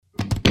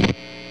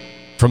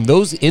From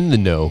those in the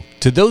know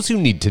to those who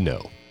need to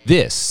know,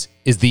 this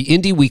is the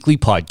Indie Weekly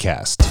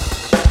Podcast.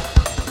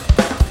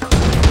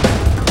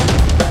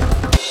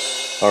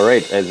 All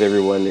right, as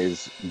everyone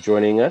is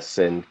joining us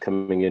and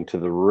coming into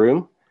the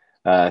room,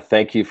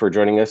 thank you for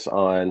joining us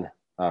on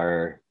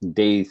our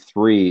day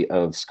 3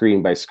 of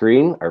Screen by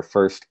Screen, our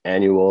first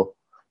annual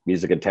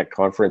music and tech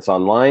conference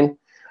online.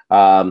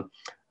 I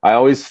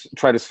always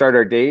try to start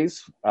our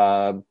days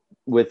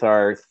with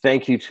our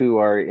thank you to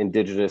our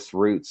Indigenous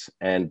roots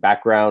and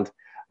background.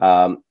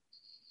 I'm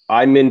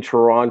in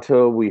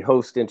Toronto. We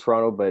host in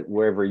Toronto, but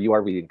wherever you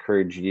are, we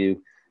encourage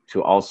you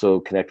to also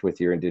connect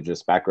with your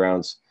Indigenous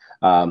backgrounds.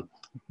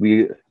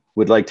 We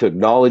would like to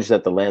acknowledge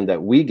that the land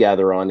that we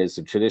gather on is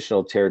the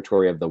traditional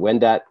territory of the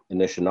Wendat,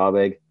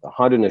 Anishinaabe, the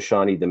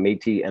Haudenosaunee, the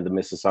Métis, and the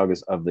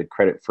Mississaugas of the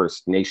Credit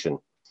First Nation.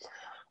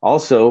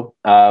 Also,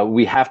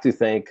 we have to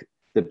thank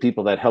the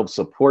people that help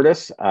support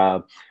us.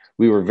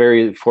 We were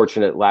very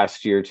fortunate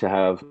last year to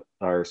have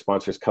our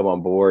sponsors come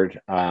on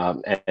board,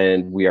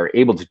 and we are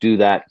able to do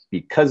that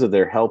because of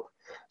their help.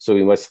 So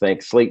we must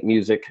thank Slate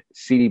Music,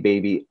 CD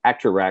Baby,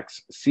 Actor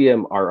Rex,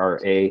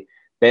 CMRRA,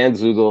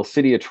 Bandzoogle,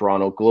 City of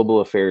Toronto, Global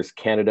Affairs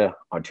Canada,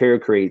 Ontario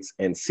Creates,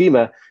 and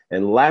SEMA,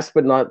 and last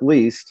but not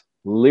least,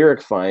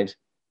 Lyric Find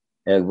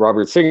and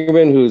Robert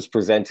Singerman, who's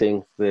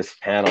presenting this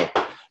panel.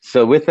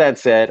 So with that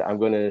said, I'm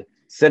going to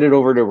send it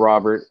over to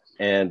Robert,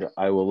 and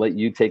I will let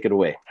you take it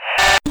away.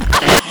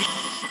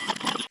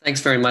 Thanks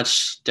very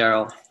much,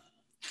 Daryl.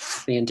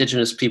 The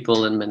Indigenous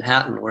people in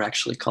Manhattan were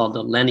actually called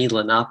the Lenni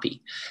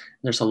Lenape.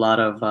 There's a lot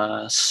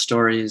of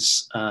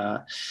stories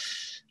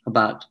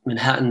about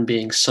Manhattan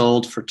being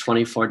sold for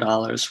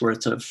 $24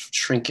 worth of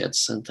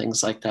trinkets and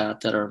things like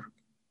that are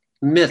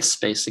myths,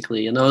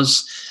 basically. And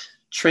those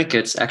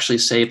trinkets actually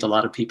saved a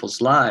lot of people's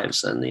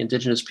lives. And the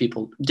Indigenous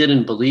people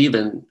didn't believe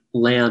in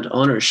land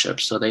ownership,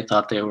 so they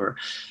thought they were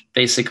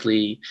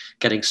basically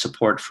getting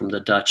support from the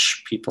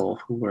Dutch people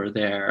who were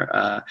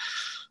there.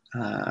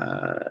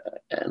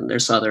 And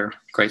there's other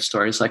great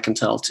stories I can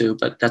tell too,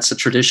 but that's a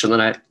tradition that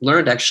I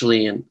learned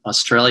actually in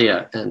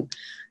Australia and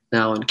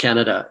now in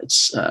Canada.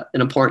 It's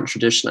an important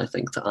tradition, I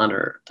think, to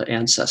honor the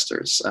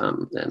ancestors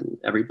and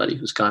everybody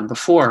who's gone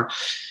before,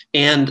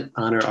 and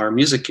honor our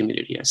music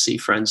community. I see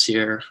friends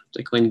here,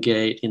 like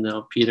Wingate,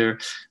 Peter,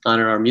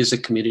 honor our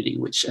music community,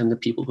 and the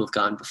people who've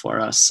gone before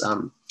us.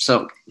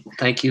 So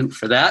thank you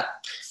for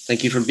that.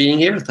 Thank you for being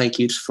here. Thank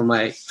you for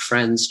my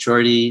friends,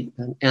 Jordy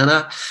and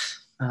Anna.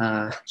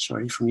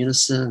 Jordy from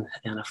Unison,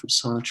 Anna from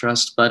Song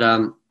Trust. But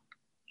I'm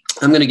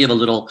going to give a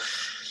little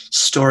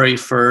story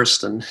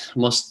first, and a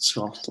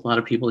lot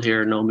of people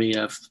here know me.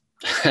 I've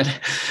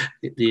had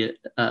the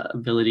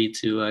ability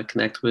to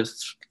connect with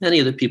many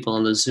of the people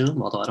on the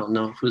Zoom, although I don't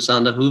know who's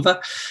on the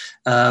Hoover.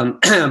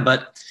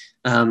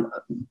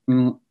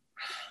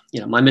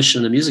 My mission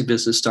in the music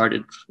business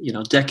started,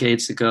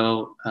 decades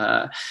ago.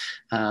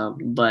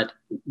 But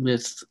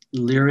with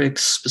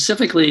lyrics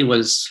specifically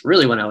was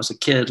really when I was a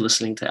kid,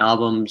 listening to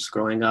albums,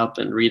 growing up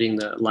and reading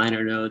the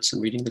liner notes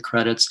and reading the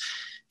credits,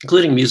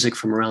 including music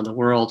from around the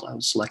world. I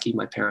was lucky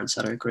my parents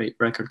had a great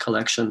record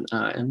collection,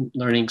 and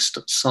learning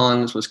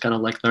songs was kind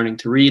of like learning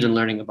to read and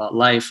learning about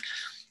life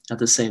at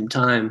the same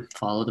time.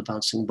 Follow the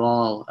Bouncing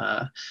Ball,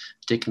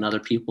 Dick and Other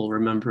People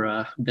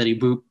Remember Betty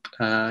Boop,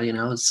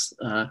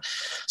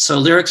 so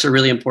lyrics are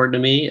really important to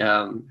me.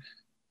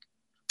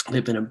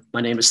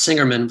 My name is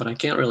Singerman, but I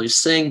can't really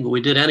sing, but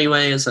we did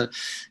anyway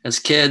as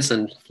kids,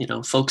 and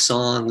folk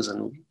songs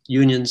and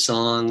union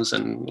songs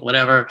and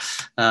whatever,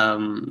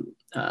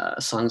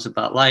 songs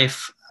about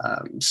life.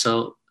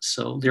 So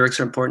lyrics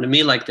are important to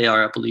me, like they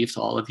are, I believe,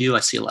 to all of you. I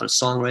see a lot of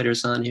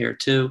songwriters on here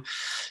too,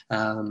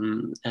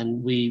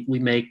 and we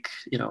make,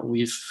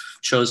 we've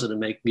chosen to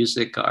make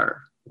music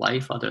our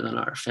life other than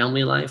our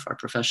family life, our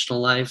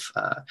professional life,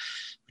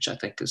 which I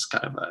think is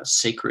kind of a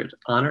sacred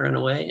honor in a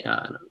way,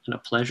 and a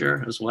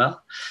pleasure as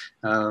well.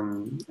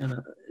 And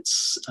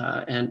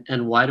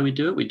why do we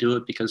do it? We do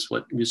it because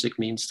what music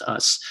means to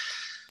us.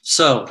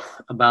 So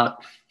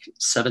about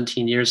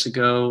 17 years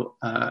ago,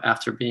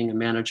 after being a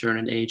manager and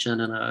an agent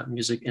and a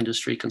music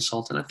industry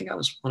consultant, I think I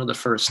was one of the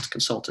first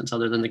consultants,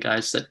 other than the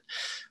guys that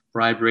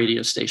bribed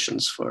radio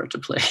stations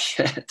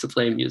to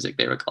play music.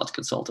 They were called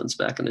consultants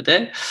back in the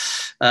day.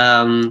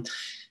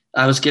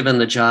 I was given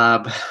the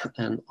job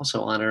and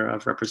also honor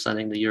of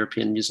representing the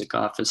European Music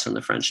Office and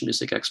the French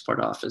Music Export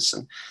Office.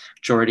 And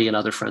Jordy and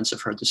other friends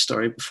have heard this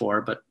story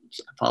before, but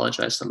I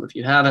apologize, some of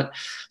you haven't.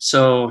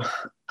 So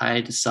I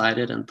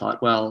decided and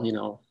thought, well,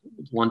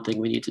 one thing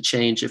we need to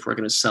change if we're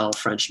going to sell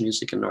French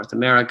music in North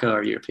America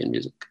or European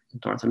music in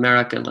North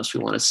America, unless we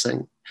want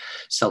to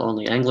sell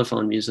only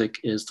Anglophone music,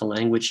 is the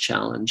language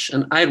challenge.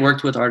 And I had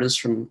worked with artists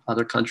from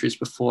other countries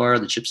before,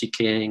 the Gypsy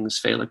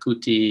Kings, Fela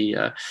Kuti,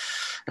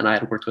 and I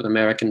had worked with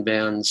American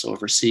bands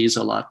overseas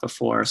a lot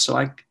before. So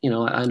I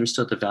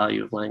understood the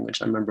value of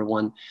language. I remember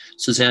one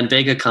Suzanne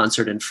Vega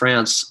concert in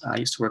France. I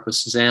used to work with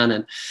Suzanne,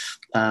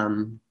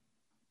 and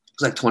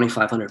was like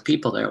 2,500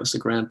 people there. It was the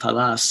Grand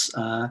Palace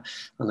on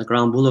the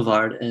Grand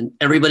Boulevard, and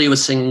everybody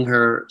was singing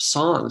her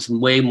songs,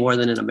 way more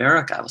than in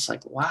America. I was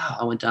like, wow.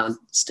 I went down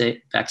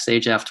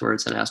backstage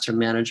afterwards and asked her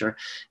manager,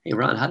 "Hey,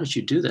 Ron, how did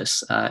you do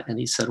this?" And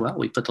he said, "Well,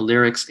 we put the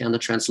lyrics and the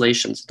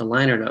translations, the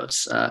liner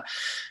notes." And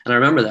I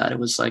remember that. It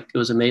was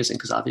amazing,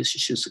 because obviously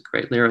she was a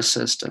great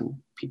lyricist and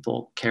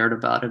people cared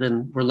about it,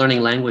 and we're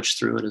learning language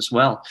through it as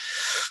well.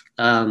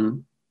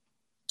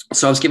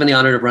 So I was given the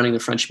honor of running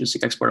the French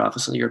Music Export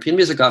Office and the European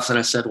Music Office. And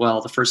I said,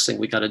 well, the first thing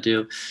we got to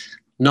do,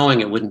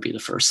 knowing it wouldn't be the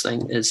first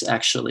thing, is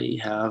actually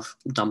have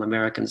dumb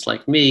Americans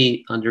like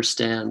me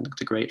understand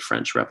the great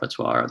French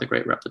repertoire, the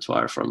great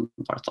repertoire from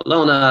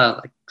Barcelona,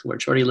 like where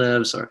Jordi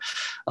lives, or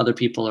other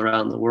people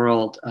around the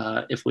world,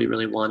 if we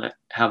really want to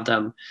have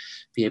them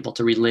be able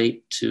to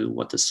relate to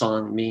what the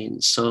song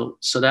means. So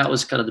that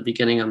was kind of the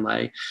beginning of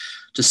my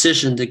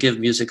decision to give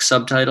music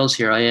subtitles.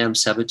 Here I am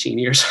 17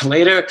 years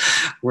later,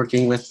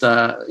 working with,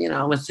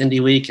 with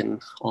Indie Week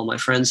and all my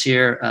friends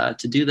here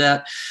to do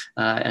that.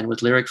 And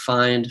with Lyric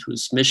Find,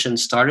 whose mission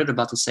started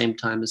about the same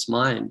time as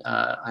mine.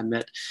 I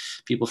met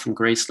people from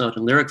Gracenote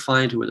and Lyric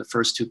Find, who were the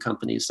first two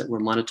companies that were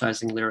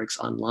monetizing lyrics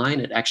online.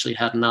 It actually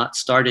had not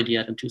started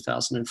yet in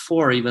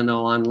 2004, even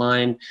though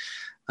online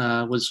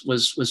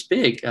was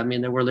big. I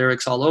mean, there were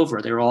lyrics all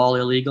over. They were all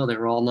illegal. They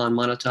were all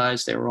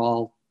non-monetized. They were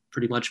all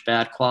pretty much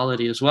bad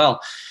quality as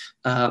well.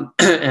 So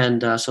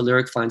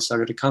Lyric Find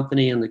started a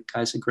company, and the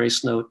guys at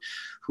Gracenote,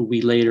 who we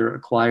later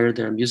acquired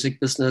their music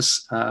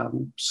business,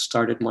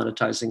 started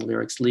monetizing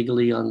lyrics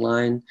legally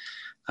online.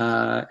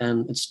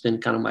 And it's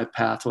been kind of my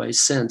pathway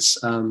since.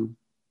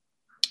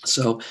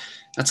 So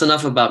that's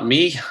enough about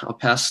me. I'll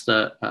pass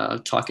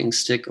the talking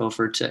stick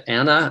over to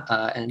Anna,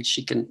 and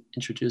she can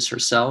introduce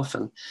herself.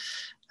 And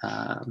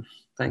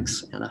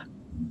thanks, Anna.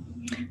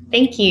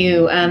 Thank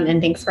you.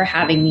 And thanks for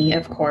having me,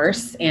 of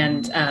course,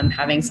 and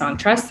having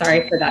Songtrust.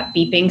 Sorry for that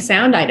beeping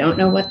sound. I don't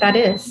know what that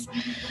is.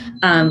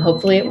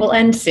 Hopefully it will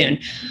end soon.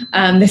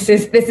 This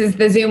is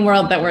the Zoom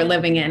world that we're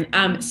living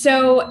in.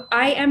 So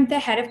I am the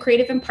head of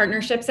creative and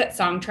partnerships at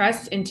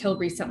Songtrust. Until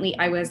recently,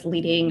 I was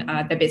leading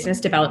the business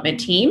development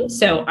team.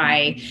 So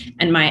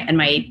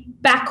my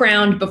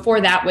background before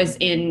that was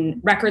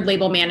in record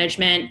label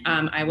management.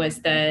 I was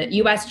the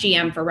US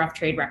GM for Rough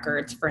Trade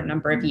Records for a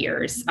number of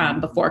years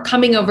before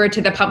coming over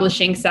to the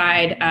publishing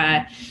side.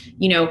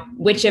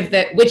 Which of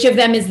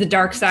them is the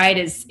dark side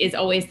is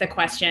always the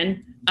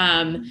question.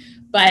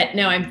 But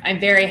no, I'm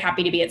very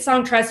happy to be at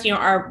Songtrust.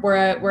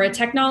 We're a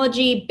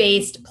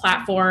technology-based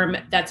platform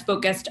that's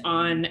focused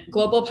on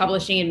global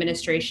publishing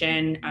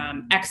administration,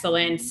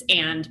 excellence,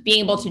 and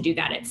being able to do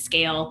that at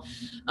scale.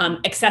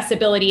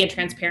 Accessibility and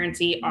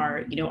transparency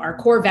are, our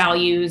core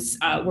values.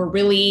 We're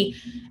really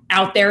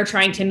out there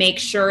trying to make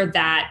sure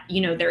that,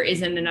 there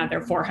isn't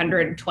another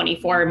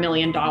 $424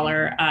 million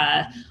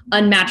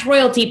unmatched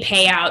royalty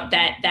payout,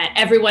 that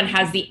everyone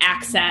has the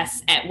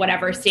access at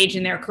whatever stage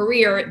in their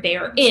career they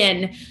are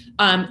in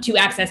to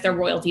access their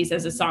royalties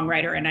as a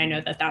songwriter. And I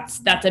know that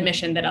that's a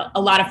mission that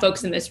a lot of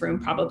folks in this room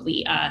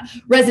probably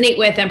resonate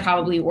with and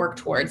probably work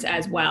towards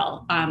as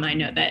well. I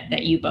know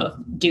that you both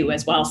do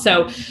as well.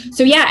 So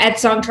yeah, at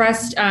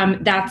Songtrust,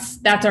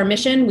 that's our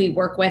mission. We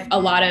work with a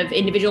lot of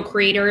individual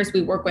creators.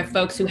 We work with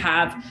folks who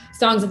have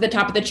songs at the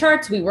top of the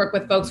charts. We work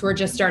with folks who are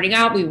just starting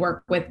out. We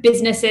work with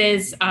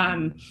businesses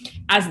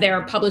as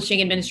their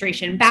publishing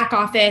administration back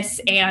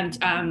office. And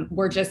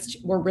we're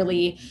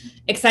really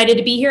excited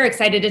to be here,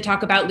 excited to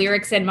talk about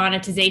lyrics and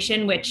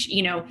monetization, which,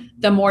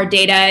 the more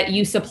data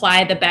you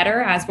supply, the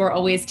better, as we're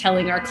always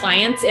telling our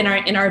clients in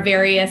our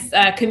various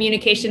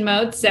communication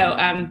modes. So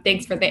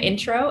thanks for the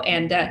intro.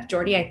 And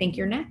Jordi, I think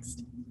you're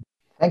next.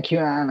 Thank you,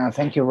 Anna.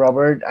 Thank you,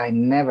 Robert. I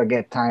never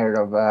get tired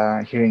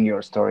of hearing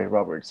your story,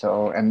 Robert.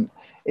 And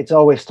it's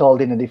always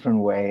told in a different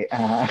way.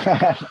 And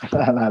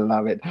I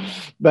love it.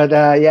 But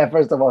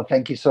first of all,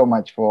 thank you so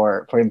much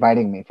for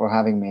inviting me, for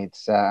having me.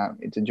 It's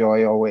a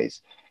joy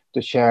always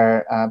to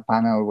share a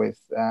panel with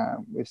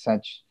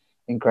such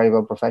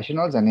incredible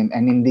professionals, and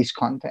in this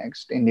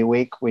context, in the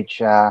week, which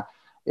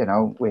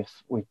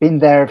we've been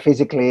there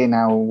physically.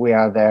 Now we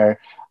are there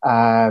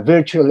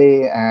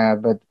virtually,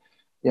 but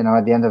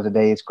at the end of the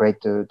day, it's great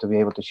to be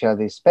able to share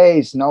this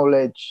space,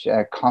 knowledge,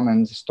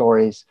 comments,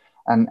 stories,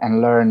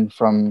 and learn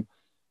from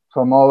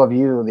all of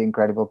you, the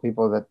incredible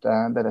people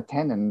that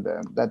attend, and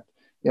that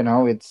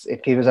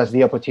it gives us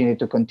the opportunity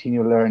to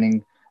continue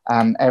learning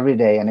every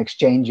day and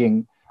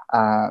exchanging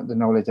the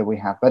knowledge that we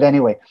have. But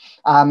anyway,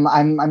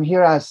 I'm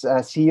here as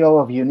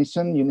CEO of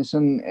Unison.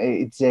 Unison,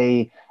 it's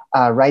a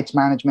rights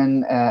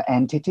management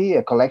entity,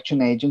 a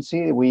collection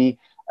agency. We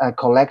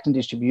collect and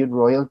distribute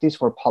royalties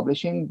for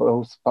publishing,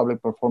 both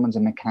public performance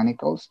and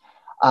mechanicals.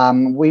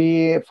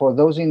 For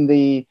those in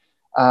the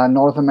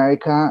North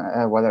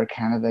America, whether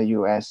Canada,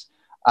 US,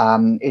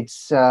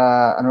 it's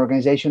an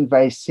organization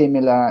very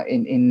similar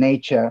in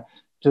nature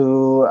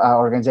to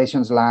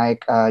organizations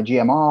like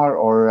GMR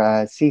or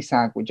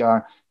CSAC, which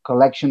are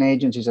collection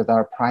agencies that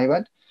are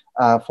private,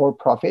 for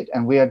profit,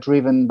 and we are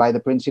driven by the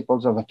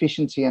principles of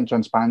efficiency and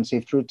transparency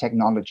through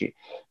technology,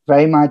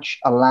 very much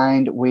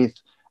aligned with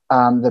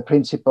the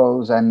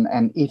principles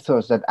and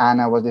ethos that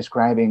Anna was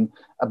describing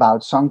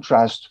about Song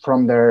Trust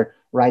from their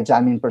rights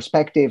admin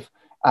perspective.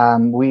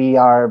 We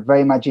are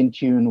very much in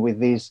tune with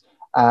this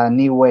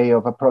new way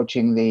of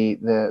approaching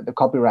the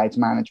copyrights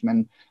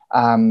management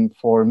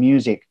for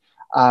music.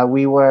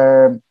 We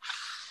were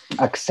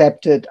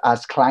accepted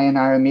as client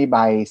RME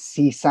by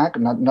CSAC,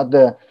 not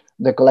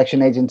the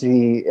collection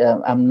agency,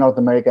 North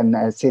American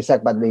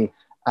CSAC, but the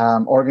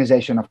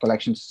Organization of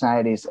Collection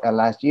Societies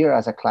last year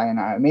as a client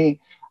RME.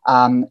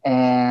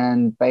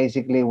 And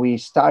basically we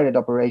started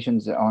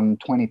operations on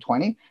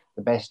 2020,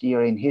 the best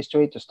year in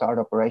history to start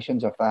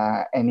operations of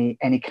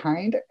any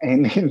kind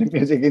in the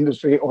music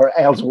industry or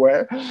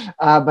elsewhere.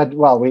 But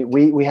well,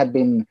 we had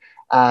been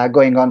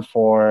going on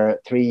for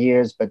 3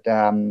 years, but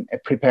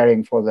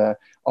preparing for the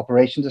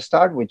operation to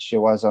start, which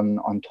was on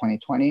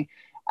 2020.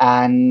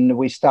 And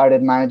we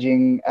started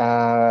managing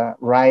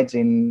rights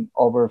in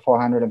over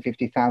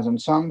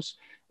 450,000 songs.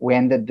 We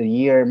ended the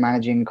year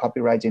managing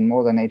copyrights in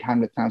more than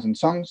 800,000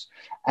 songs.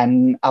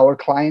 And our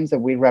clients that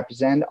we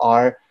represent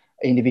are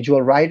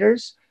individual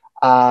writers,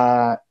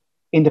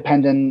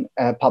 independent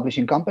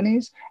publishing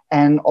companies,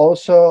 and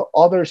also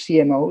other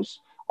CMOs,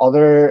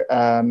 other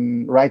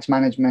rights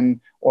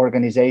management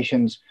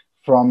organizations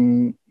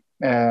from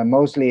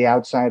mostly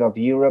outside of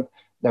Europe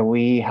that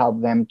we help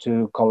them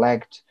to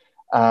collect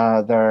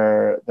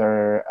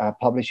their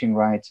publishing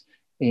rights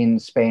in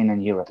Spain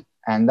and Europe.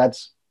 And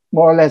that's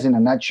more or less in a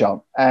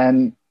nutshell.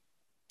 And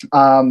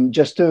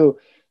just to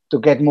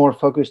get more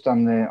focused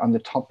on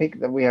the topic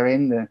that we are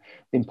in, the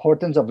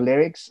importance of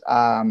lyrics,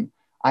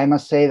 I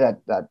must say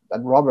that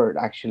Robert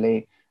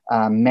actually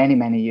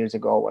many years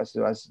ago was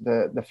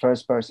the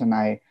first person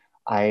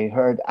I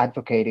heard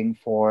advocating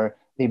for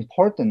the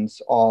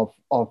importance of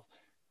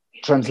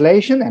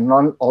translation and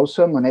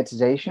also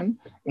monetization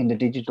in the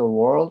digital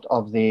world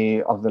of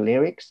the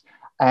lyrics.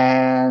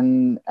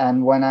 And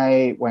when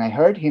I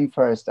heard him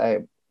first,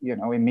 I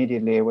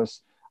immediately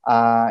was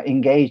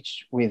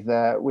engaged with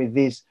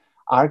this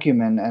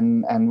argument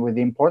and with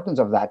the importance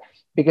of that,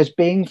 because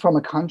being from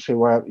a country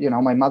where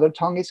my mother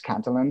tongue is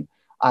Catalan,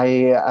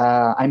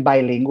 I'm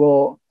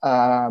bilingual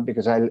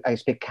because I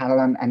speak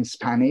Catalan and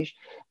Spanish,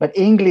 but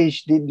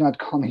English did not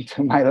come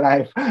into my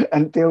life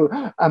until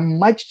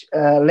much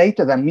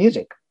later than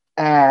music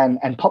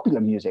and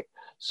popular music.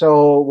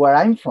 So where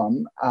I'm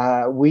from,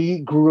 we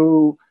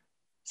grew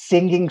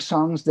singing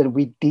songs that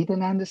we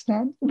didn't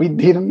understand. We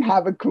didn't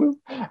have a clue.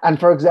 And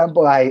for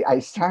example, I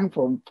sang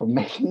for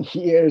many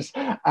years,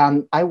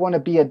 I want to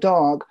be a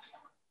dog,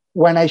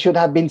 when I should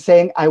have been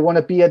saying, I want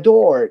to be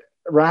adored,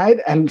 right?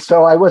 And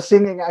so I was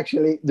singing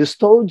actually the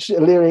Stones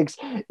lyrics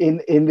in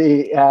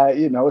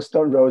the,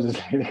 Stone Roses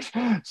lyrics.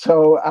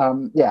 So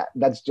yeah,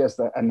 that's just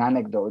an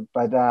anecdote.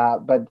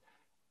 But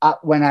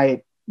when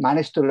I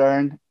managed to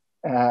learn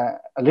a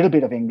little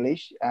bit of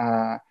English,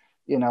 and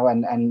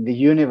the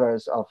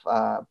universe of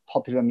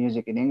popular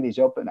music in English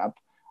opened up,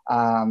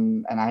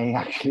 and I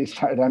actually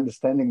started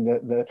understanding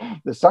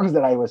the songs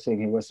that I was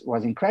singing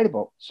was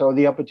incredible. So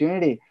the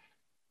opportunity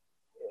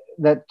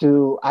that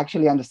to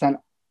actually understand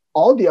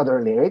all the other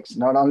lyrics,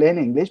 not only in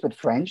English but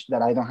French,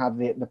 that I don't have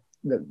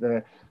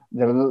the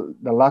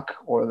luck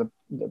or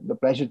the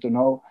pleasure to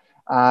know,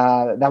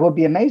 that would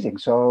be amazing.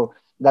 So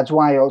that's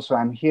why also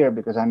I'm here,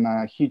 because I'm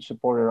a huge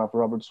supporter of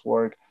Robert's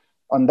work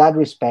on that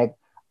respect,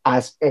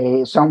 as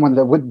someone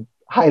that would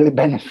highly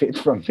benefit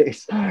from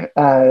this.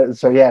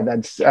 So yeah,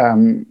 that's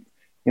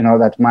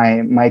that's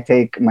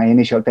my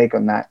initial take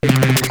on that.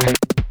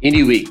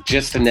 Indie Week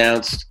just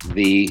announced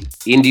the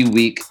Indie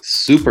Week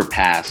Super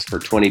Pass for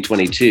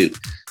 2022.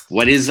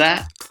 What is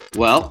that?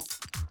 Well,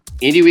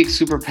 Indie Week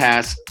Super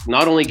Pass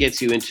not only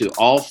gets you into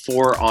all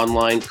 4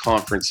 online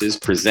conferences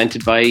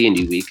presented by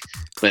Indie Week,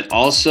 but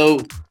also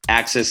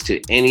access to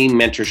any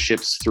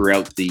mentorships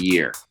throughout the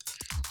year.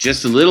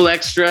 Just a little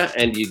extra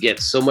and you get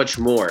so much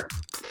more.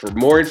 For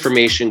more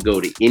information,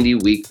 go to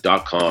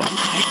indieweek.com.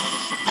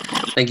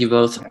 Thank you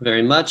both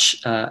very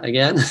much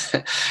again.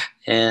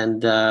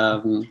 And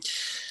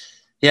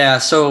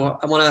so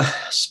I want to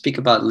speak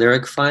about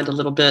Lyric Find a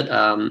little bit.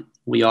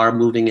 We are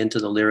moving into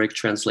the lyric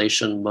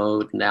translation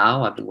mode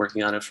now. I've been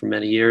working on it for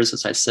many years,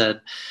 as I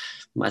said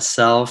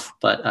myself,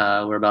 but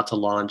we're about to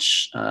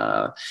launch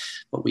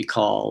what we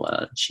call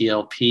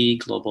GLP,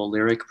 Global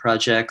Lyric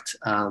Project,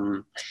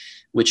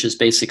 which is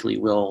basically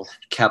will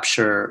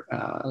capture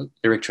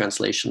lyric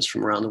translations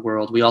from around the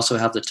world. We also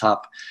have the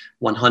top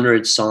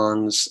 100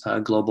 songs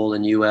global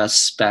and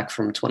US back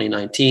from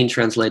 2019,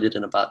 translated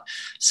in about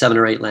 7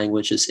 or 8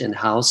 languages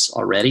in-house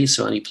already.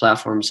 So any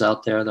platforms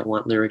out there that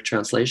want lyric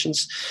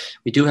translations.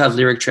 We do have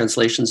lyric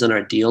translations in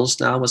our deals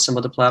now with some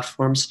of the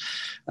platforms.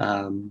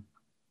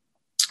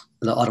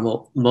 The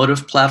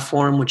automotive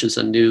platform, which is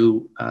a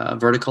new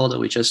vertical that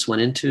we just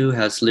went into,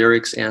 has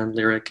lyrics and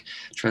lyric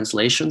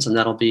translations, and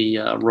that'll be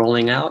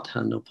rolling out,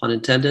 no pun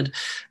intended,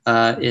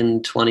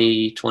 in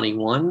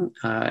 2021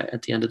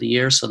 at the end of the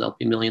year. So there'll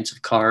be millions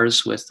of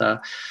cars with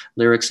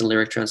lyrics and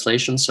lyric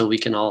translations, so we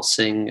can all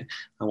sing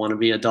 "I Want to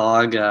Be a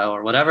Dog"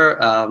 or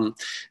whatever, and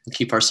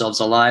keep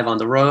ourselves alive on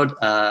the road,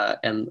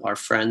 and our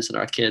friends and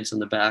our kids in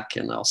the back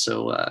and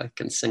also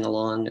can sing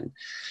along and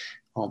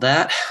all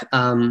that.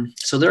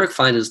 So Lyric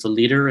Find is the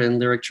leader in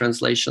lyric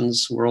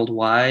translations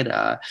worldwide.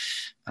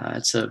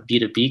 It's a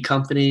B2B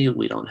company.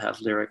 We don't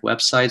have lyric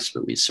websites,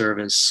 but we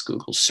service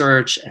Google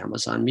Search,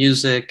 Amazon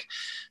Music,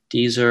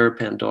 Deezer,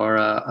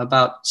 Pandora,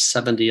 about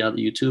 70 other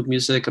YouTube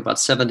Music, about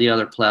 70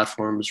 other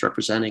platforms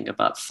representing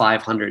about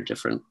 500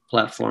 different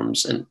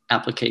platforms and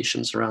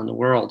applications around the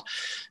world.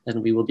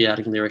 And we will be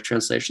adding lyric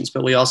translations,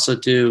 but we also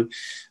do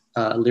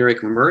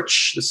lyric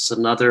merch. This is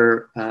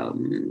another,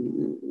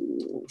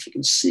 if you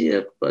can see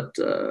it, but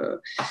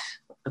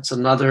that's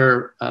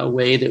another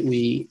way that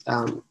we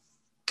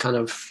kind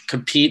of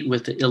compete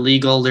with the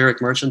illegal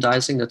lyric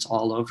merchandising that's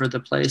all over the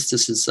place.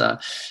 This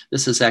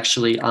is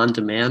actually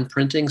on-demand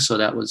printing. So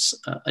that was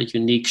a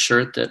unique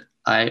shirt that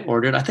I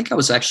ordered. I think I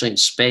was actually in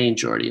Spain,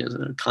 Jordy, at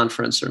a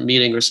conference or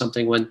meeting or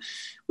something when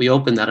we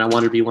opened that. I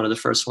wanted to be one of the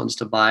first ones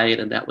to buy it,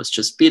 and that was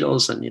just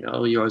Beatles. And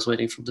you're always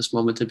waiting for this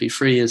moment to be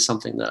free is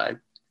something that I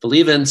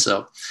believe in.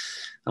 So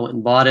I went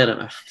and bought it,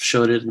 and I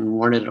showed it and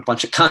worn it at a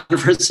bunch of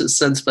conferences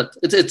since. But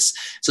it's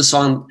a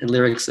song and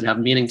lyrics that have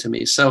meaning to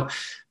me. So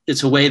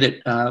it's a way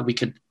that we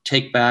could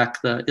take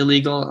back the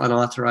illegal,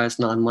 unauthorized,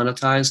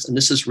 non-monetized. And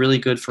this is really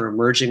good for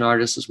emerging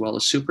artists as well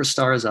as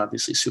superstars.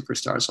 Obviously,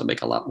 superstars will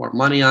make a lot more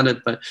money on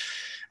it. But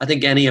I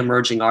think any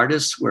emerging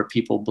artist where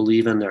people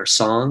believe in their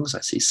songs,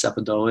 I see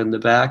Sepado in the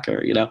back,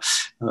 or,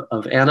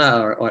 of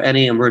Anna, or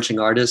any emerging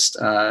artist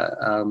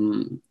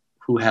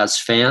who has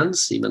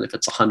fans, even if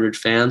it's 100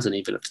 fans, and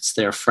even if it's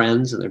their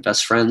friends and their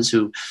best friends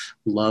who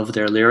love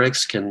their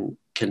lyrics, can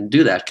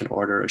do that, can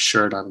order a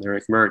shirt on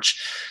Lyric Merch.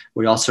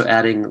 We're also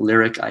adding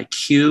Lyric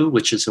IQ,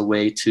 which is a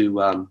way to,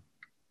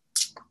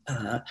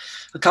 a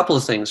couple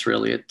of things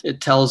really.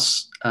 It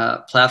tells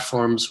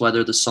platforms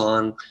whether the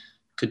song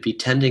could be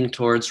tending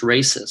towards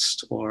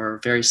racist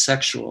or very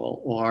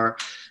sexual or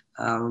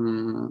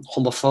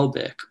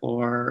homophobic,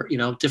 or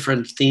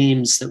different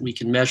themes that we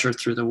can measure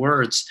through the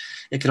words.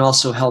 It can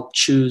also help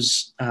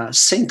choose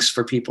syncs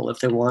for people if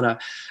they want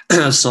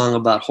a song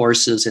about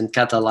horses in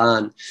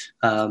Catalan.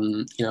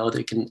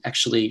 They can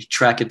actually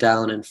track it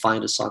down and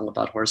find a song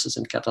about horses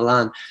in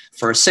Catalan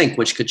for a sync,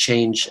 which could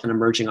change an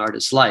emerging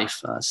artist's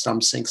life. Some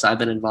syncs I've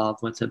been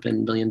involved with have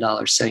been $1 million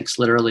syncs,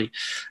 literally.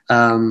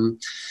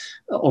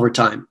 Over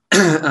time.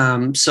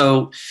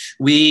 So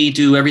we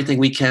do everything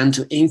we can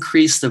to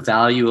increase the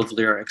value of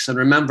lyrics. And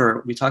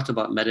remember, we talked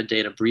about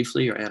metadata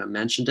briefly, or Anna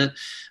mentioned it.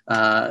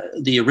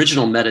 The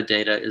original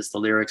metadata is the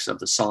lyrics of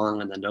the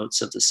song and the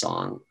notes of the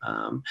song,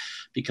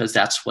 because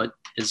that's what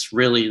is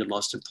really the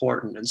most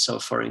important. And so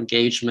for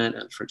engagement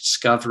and for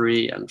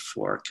discovery and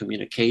for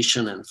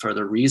communication and for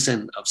the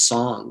reason of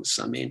songs,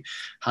 I mean,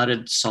 how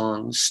did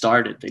songs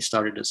started? They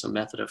started as a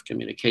method of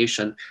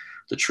communication.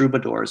 The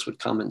troubadours would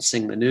come and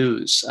sing the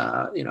news.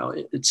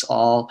 It's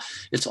all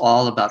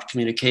about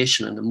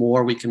communication, and the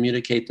more we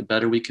communicate, the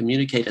better we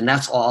communicate. And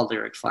that's all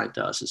Lyric Find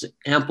does, is it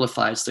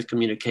amplifies the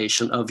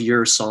communication of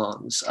your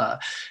songs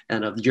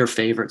and of your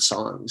favorite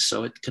songs.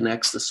 So it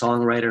connects the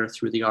songwriter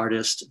through the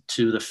artist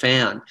to the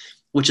fan,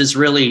 which is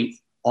really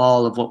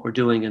all of what we're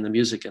doing in the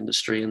music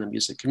industry and the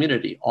music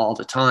community all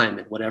the time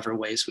in whatever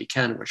ways we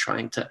can. We're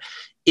trying to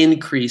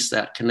increase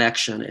that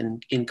connection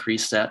and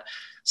increase that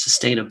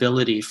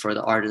sustainability for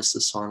the artists, the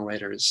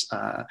songwriters,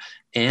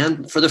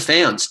 and for the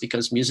fans,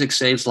 because music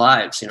saves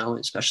lives.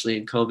 Especially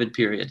in COVID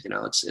period.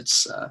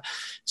 It's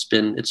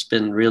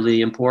been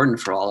really important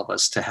for all of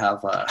us to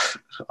have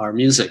our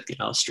music.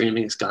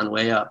 Streaming has gone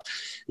way up.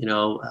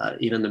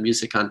 Even the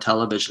music on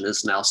television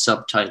is now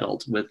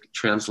subtitled with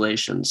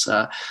translations.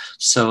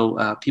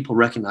 So people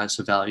recognize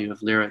the value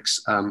of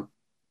lyrics.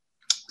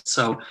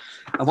 So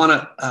I want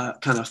to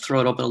kind of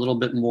throw it open a little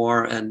bit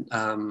more and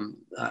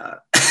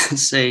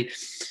say,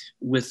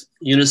 with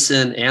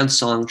Unison and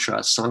Song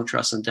Trust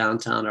and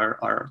Downtown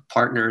are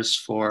partners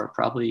for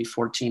probably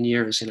 14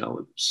 years.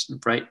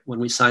 Right when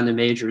we signed the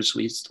majors,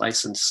 we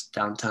licensed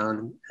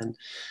Downtown, and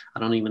I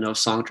don't even know if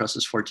Song Trust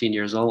is 14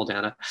 years old,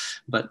 Anna.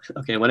 But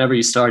okay, whenever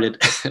you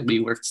started,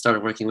 we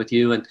started working with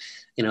you, and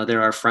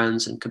they're our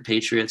friends and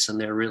compatriots, and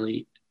they're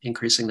really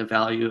increasing the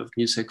value of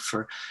music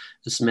for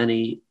as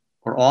many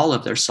or all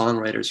of their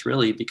songwriters,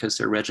 really, because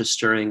they're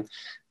registering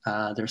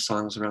their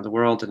songs around the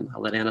world. And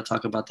I'll let Anna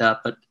talk about that.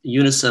 But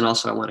Unison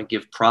also I want to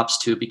give props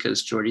to,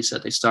 because Jordy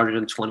said they started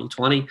in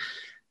 2020,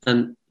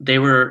 and they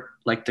were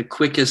like the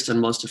quickest and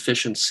most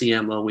efficient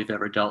CMO we've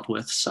ever dealt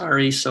with.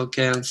 Sorry,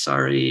 SOCAN,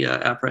 sorry,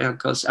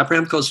 APRAMCOS.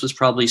 APRAMCOS was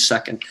probably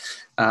second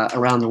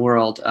around the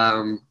world.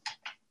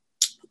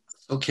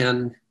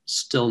 SOCAN,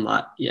 still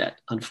not yet,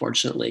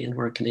 unfortunately, and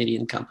we're a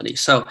Canadian company.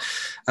 So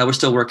we're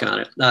still working on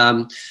it.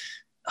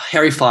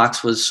 Harry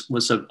Fox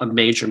was a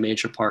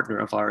major partner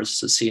of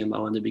ours as a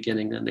CMO in the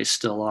beginning, and they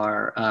still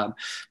are.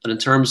 But in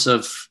terms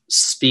of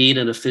speed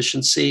and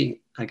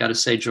efficiency, I got to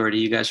say, Jordy,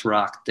 you guys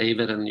rock.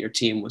 David and your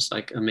team was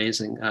like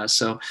amazing.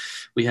 So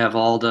we have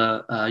all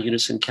the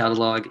Unison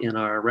catalog in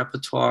our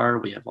repertoire.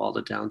 We have all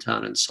the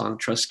Downtown and Song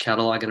Trust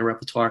catalog in our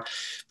repertoire.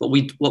 But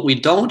what we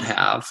don't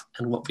have,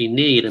 and what we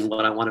need, and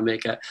what I want to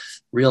make a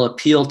real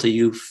appeal to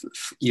you,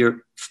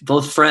 your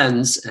both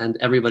friends and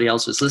everybody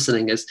else who's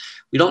listening, is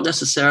we don't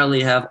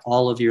necessarily have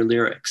all of your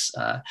lyrics.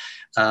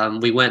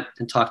 We went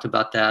and talked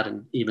about that,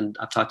 and even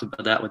I've talked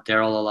about that with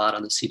Daryl a lot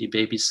on the CD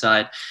Baby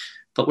side.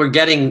 But we're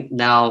getting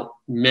now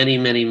many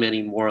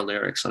more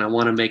lyrics, and I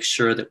want to make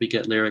sure that we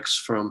get lyrics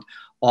from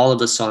all of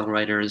the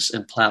songwriters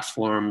and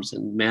platforms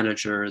and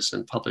managers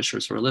and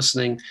publishers who are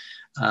listening.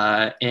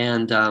 I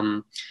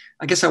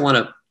guess I want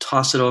to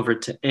toss it over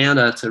to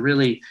Anna to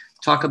really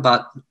talk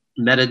about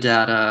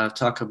metadata,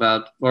 talk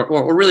about,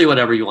 or really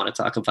whatever you want to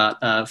talk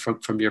about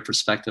from your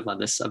perspective on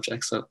this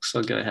subject.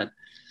 So go ahead.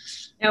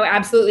 No,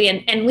 absolutely.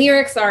 And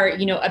lyrics are,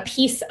 a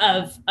piece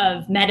of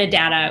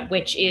metadata,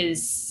 which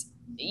is,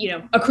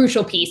 a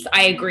crucial piece.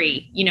 I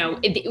agree.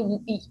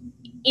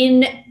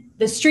 In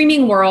the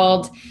streaming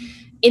world,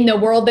 in the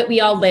world that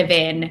we all live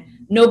in,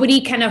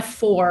 nobody can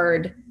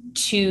afford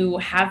to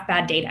have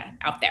bad data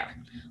out there.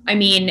 I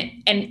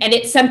mean, and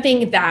it's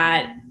something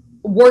that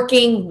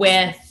working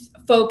with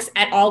folks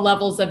at all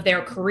levels of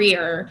their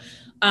career,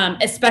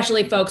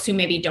 especially folks who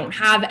maybe don't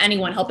have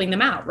anyone helping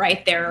them out,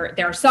 right? They're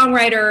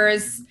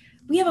songwriters.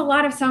 We have a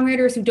lot of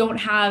songwriters who don't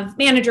have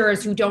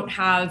managers, who don't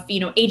have,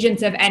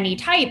 agents of any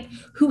type,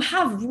 who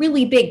have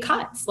really big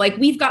cuts. Like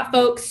we've got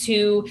folks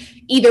who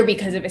either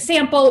because of a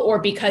sample or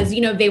because,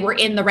 they were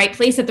in the right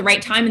place at the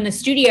right time in the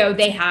studio,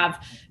 they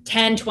have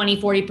 10,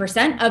 20,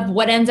 40% of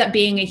what ends up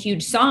being a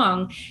huge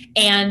song.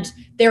 And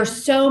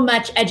there's so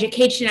much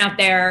education out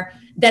there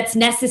that's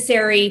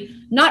necessary,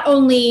 not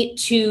only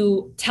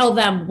to tell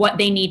them what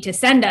they need to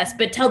send us,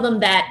 but tell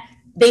them that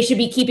they should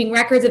be keeping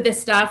records of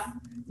this stuff.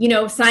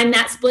 Sign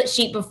that split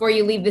sheet before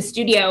you leave the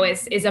studio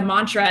is a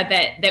mantra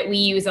that we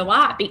use a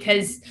lot,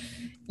 because,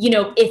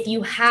 if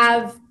you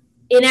have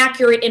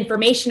inaccurate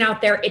information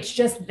out there, it's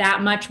just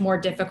that much more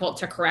difficult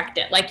to correct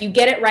it. Like you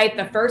get it right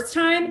the first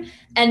time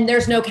and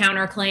there's no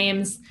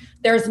counterclaims,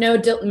 there's no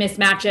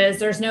mismatches,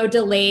 there's no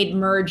delayed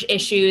merge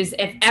issues.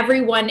 If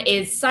everyone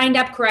is signed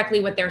up correctly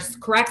with their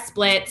correct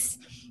splits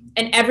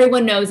and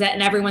everyone knows it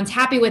and everyone's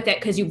happy with it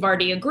because you've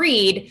already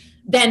agreed,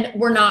 then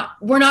we're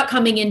not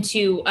coming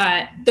into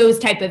those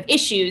type of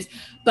issues.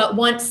 But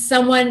once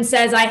someone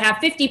says I have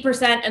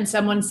 50% and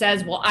someone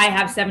says, well, I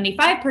have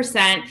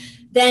 75%,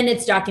 then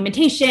it's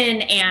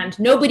documentation and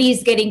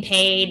nobody's getting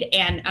paid.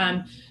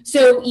 And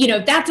so,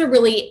 that's a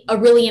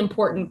really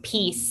important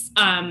piece.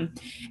 And,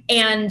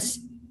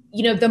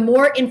 the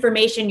more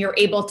information you're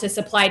able to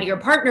supply to your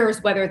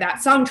partners, whether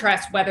that's Song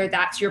Trust, whether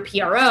that's your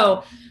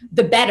PRO,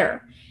 the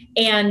better.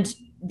 And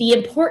the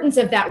importance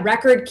of that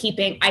record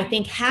keeping, I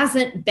think,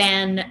 hasn't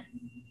been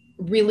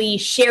really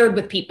shared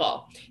with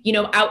people,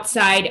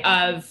 outside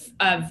of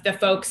the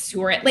folks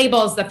who are at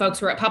labels, the folks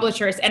who are at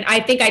publishers. And I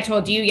think I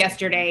told you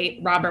yesterday,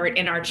 Robert,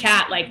 in our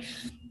chat, like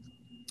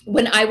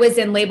when I was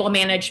in label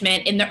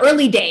management in the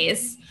early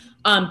days,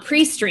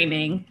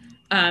 pre-streaming,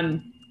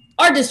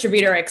 our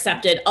distributor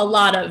accepted a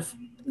lot of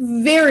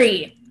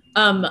very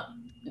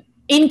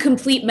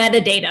incomplete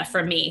metadata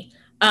from me.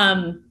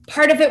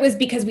 Part of it was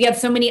because we had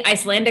so many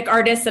Icelandic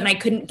artists and I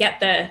couldn't get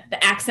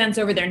the accents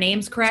over their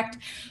names correct.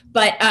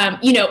 But,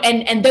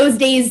 and those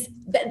days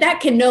that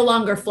can no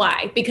longer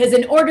fly, because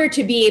in order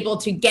to be able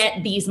to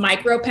get these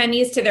micro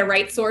pennies to their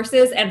right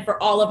sources and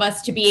for all of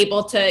us to be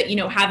able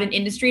to, have an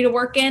industry to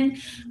work in,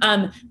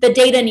 the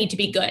data need to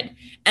be good.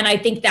 And I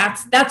think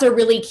that's a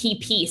really key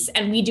piece.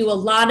 And we do a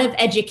lot of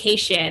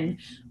education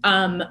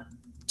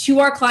to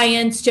our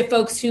clients, to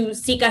folks who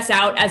seek us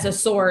out as a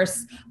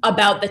source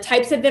about the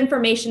types of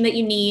information that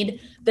you need,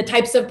 the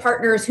types of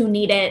partners who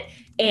need it,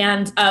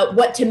 and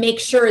what to make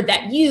sure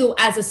that you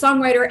as a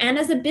songwriter and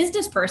as a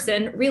business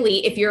person,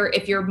 really, if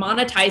you're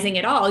monetizing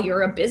at all,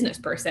 you're a business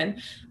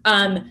person,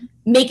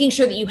 making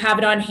sure that you have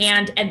it on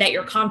hand and that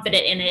you're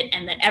confident in it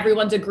and that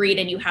everyone's agreed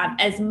and you have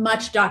as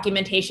much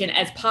documentation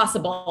as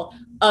possible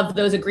of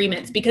those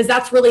agreements, because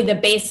that's really the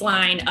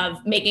baseline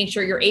of making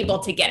sure you're able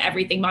to get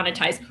everything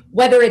monetized,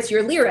 whether it's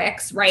your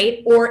lyrics,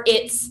 right, or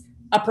it's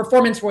a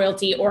performance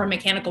royalty or a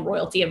mechanical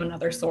royalty of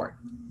another sort.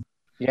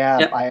 Yeah,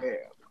 yep.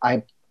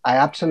 I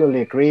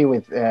absolutely agree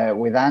with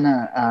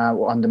Anna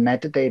on the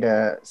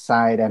metadata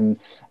side, and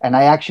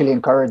I actually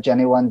encourage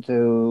anyone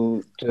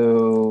to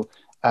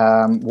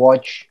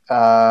watch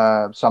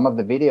some of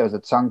the videos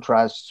that Song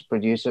Trust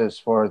produces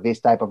for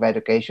this type of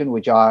education,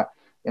 which are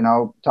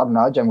top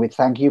notch. And we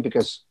thank you,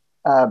 because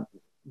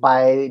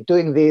by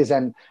doing this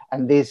and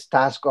this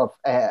task of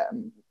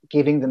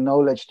giving the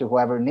knowledge to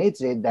whoever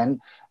needs it, then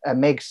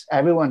makes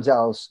everyone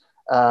else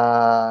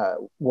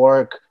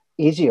work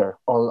easier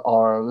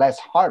or less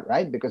hard,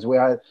 right? Because we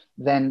are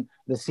then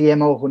the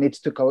CMO who needs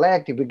to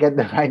collect. If we get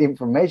the right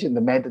information,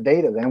 the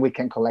metadata, then we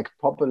can collect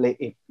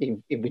properly. If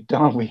we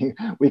don't,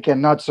 we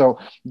cannot. So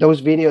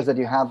those videos that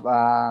you have,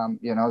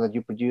 that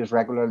you produce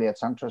regularly at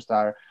Songtrust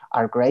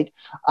are great,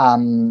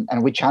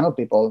 and we channel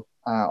people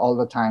all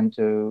the time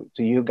to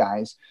you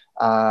guys.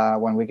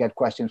 When we get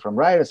questions from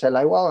writers, say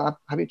like, well,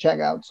 have you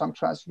checked out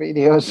Songtrust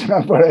videos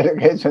for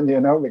education,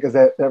 because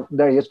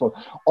they're useful.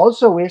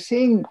 Also, we're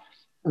seeing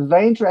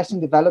very interesting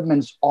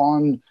developments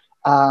on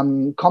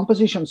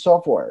composition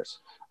softwares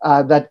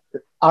that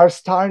are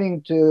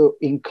starting to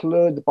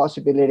include the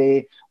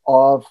possibility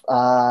of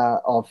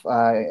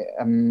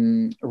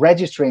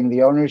registering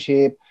the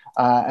ownership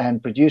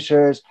and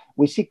producers.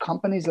 We see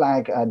companies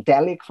like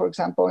Delic, for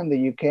example, in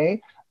the UK,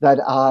 that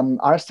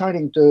are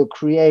starting to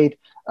create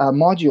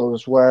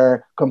modules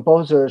where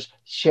composers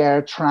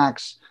share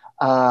tracks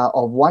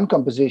of one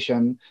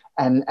composition,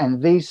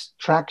 and this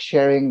track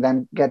sharing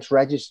then gets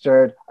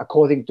registered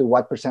according to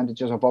what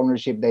percentages of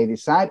ownership they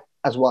decide,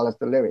 as well as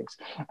the lyrics.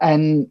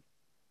 And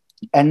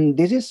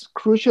this is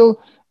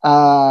crucial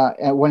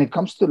when it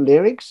comes to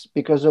lyrics,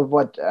 because of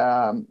what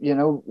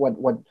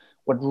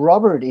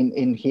Robert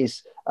in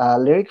his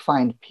Lyric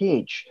Find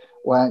page.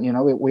 Well,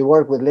 we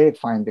work with Lyric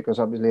Find because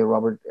obviously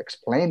Robert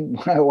explained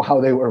how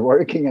they were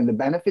working and the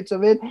benefits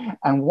of it.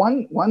 And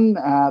one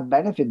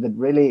benefit that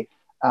really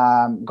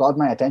got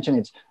my attention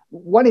is,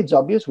 one, it's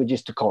obvious, which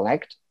is to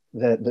collect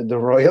the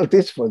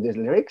royalties for these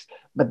lyrics,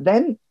 but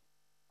then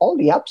all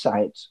the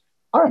upsides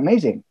are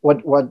amazing.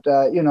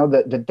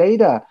 The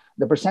data,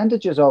 the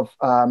percentages of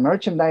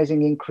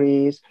merchandising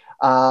increase,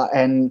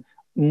 and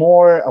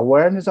more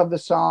awareness of the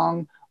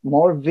song,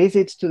 more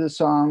visits to the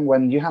song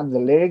when you have the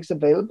lyrics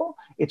available.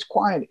 It's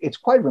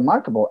quite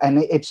remarkable, and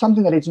it's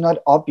something that it's not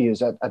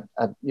obvious.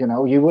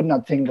 You would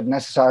not think that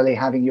necessarily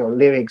having your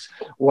lyrics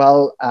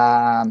well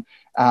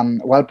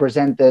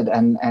presented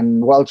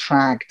and well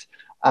tracked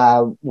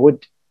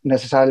would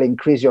necessarily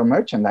increase your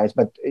merchandise,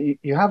 but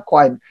you have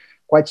quite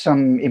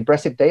some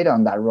impressive data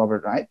on that,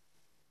 Robert, right?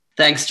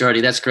 Thanks,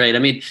 Jordi. That's great. I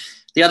mean,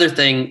 the other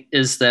thing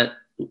is that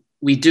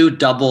we do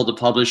double the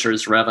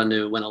publisher's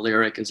revenue when a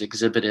lyric is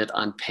exhibited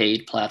on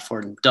paid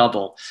platform,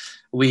 double.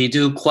 We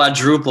do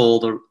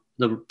quadruple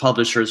the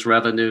publisher's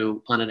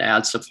revenue on an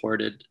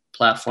ad-supported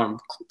platform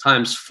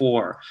times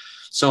 4.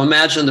 So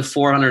imagine the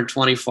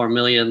 424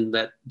 million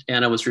that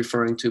Anna was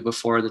referring to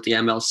before that the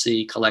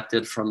MLC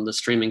collected from the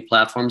streaming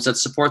platforms that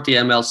support the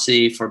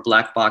MLC for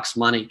black box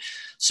money.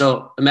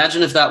 So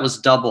imagine if that was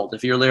doubled,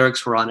 if your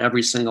lyrics were on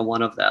every single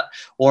one of that,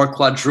 or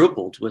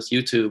quadrupled with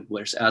YouTube,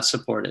 where it's ad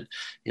supported.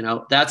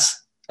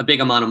 That's a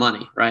big amount of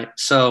money, right?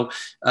 So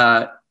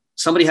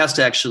somebody has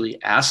to actually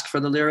ask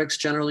for the lyrics,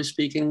 generally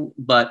speaking,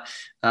 but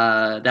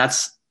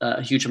that's a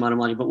huge amount of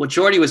money. But what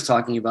Jordi was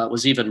talking about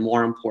was even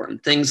more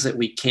important, things that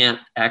we can't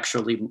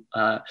actually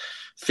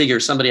figure.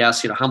 Somebody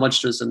asked, how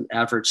much does an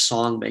average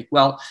song make?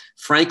 Well,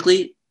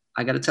 frankly,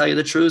 I got to tell you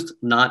the truth,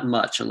 not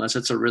much, unless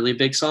it's a really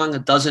big song.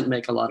 It doesn't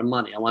make a lot of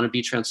money. I want to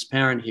be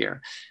transparent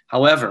here.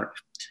 However,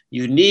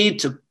 you need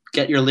to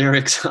get your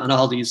lyrics on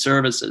all these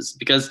services,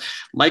 because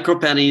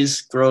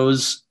micropennies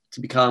grows to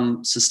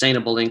become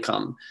sustainable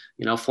income.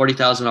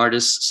 40,000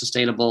 artists,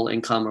 sustainable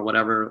income, or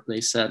whatever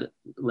they said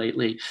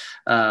lately.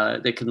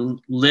 They can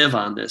live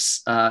on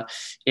this.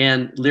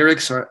 And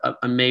lyrics are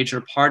a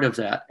major part of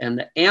that. And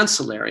the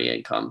ancillary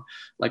income,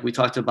 like we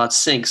talked about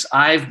syncs.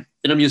 I've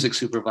been a music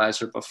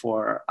supervisor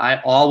before.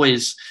 I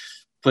always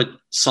put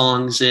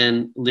songs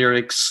in,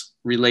 lyrics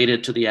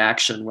related to the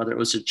action, whether it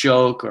was a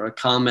joke or a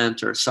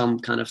comment or some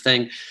kind of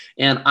thing.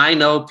 And I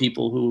know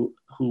people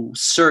who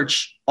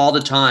search all the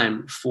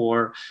time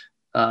for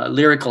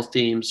lyrical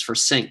themes for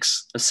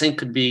syncs. A sync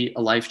could be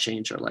a life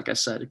changer. Like I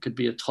said, it could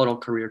be a total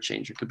career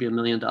changer. It could be $1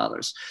 million.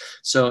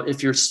 So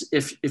if your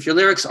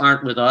lyrics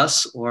aren't with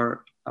us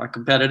or our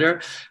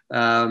competitor,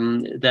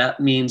 that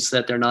means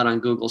that they're not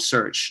on Google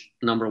search,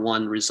 number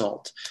one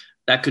result.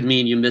 That could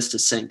mean you missed a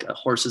sync,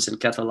 horses in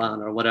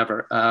Catalan or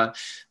whatever.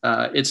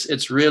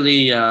 It's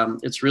really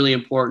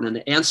important. And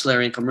the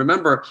ancillary income,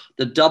 remember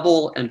the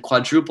double and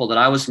quadruple that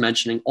I was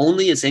mentioning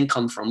only is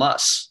income from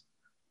us.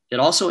 It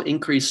also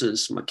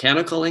increases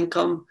mechanical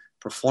income,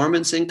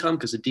 performance income,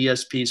 because the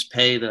DSPs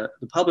pay the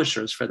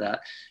publishers for that.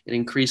 It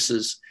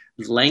increases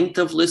length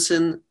of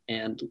listen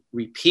and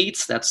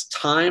repeats, that's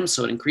time.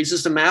 So it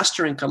increases the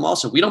master income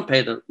also. We don't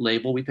pay the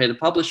label, we pay the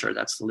publisher,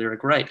 that's the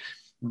lyric right.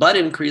 But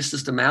it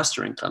increases the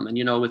master income. And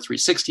with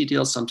 360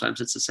 deals,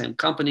 sometimes it's the same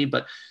company,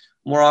 but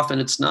more often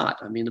it's not.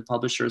 I mean, the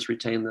publishers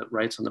retain the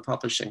rights on the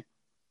publishing.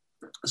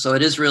 So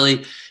it is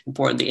really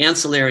important. The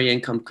ancillary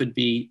income could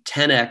be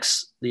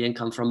 10x the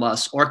income from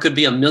us, or it could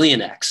be 1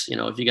 million x,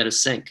 if you get a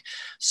sync.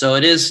 So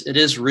it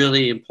is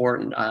really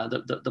important.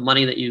 The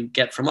money that you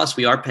get from us,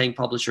 we are paying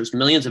publishers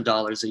millions of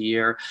dollars a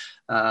year,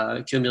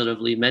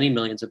 cumulatively, many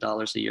millions of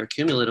dollars a year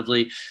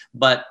cumulatively.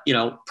 But,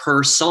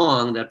 per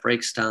song, that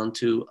breaks down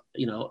to,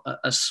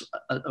 a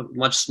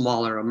much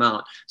smaller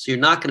amount. So you're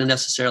not going to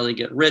necessarily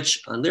get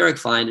rich on Lyric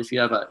Find. If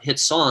you have a hit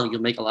song,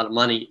 you'll make a lot of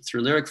money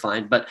through Lyric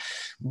Find. But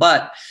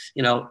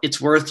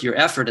it's worth your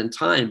effort and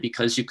time,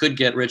 because you could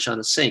get rich on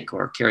a sync,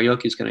 or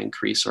karaoke is going to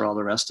increase, or all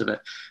the rest of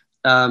it.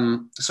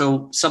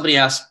 So somebody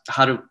asked,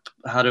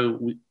 how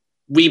do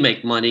we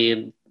make money,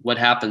 and what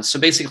happens? So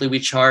basically, we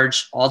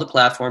charge all the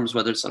platforms,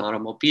 whether it's an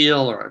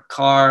automobile or a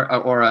car,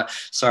 or a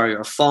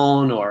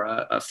phone, or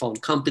a phone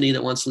company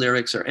that wants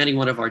lyrics, or any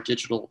one of our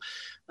digital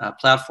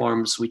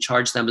platforms. We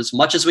charge them as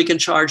much as we can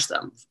charge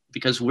them,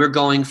 because we're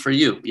going for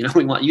you.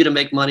 We want you to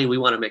make money. We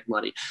want to make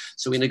money.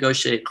 So we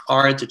negotiate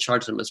hard to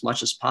charge them as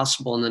much as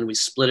possible. And then we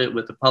split it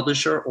with the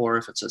publisher, or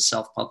if it's a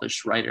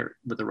self-published writer,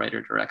 with the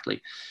writer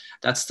directly.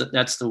 That's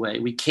the way.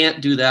 We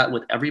can't do that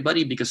with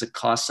everybody, because it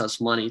costs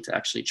us money to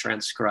actually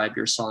transcribe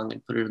your song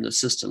and put it in the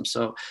system.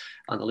 So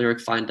on the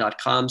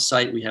lyricfind.com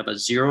site, we have a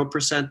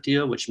 0%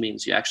 deal, which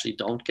means you actually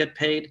don't get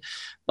paid.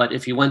 But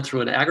if you went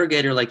through an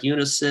aggregator like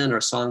Unison or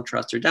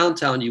Songtrust or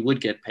Downtown, you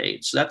would get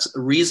paid. So that's a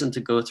reason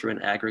to go through an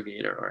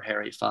aggregator or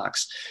Harry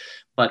Fox.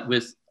 But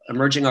with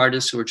emerging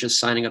artists who are just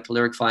signing up to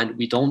Lyric Find,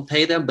 we don't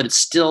pay them, but it's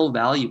still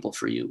valuable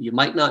for you. You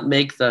might not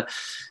make the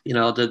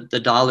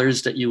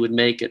dollars that you would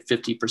make at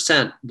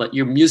 50%, but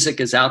your music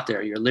is out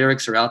there, your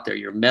lyrics are out there,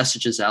 your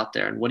message is out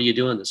there. And what are you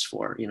doing this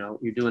for?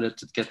 You're doing it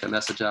to get the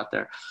message out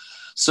there.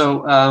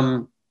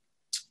 So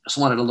just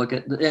wanted to look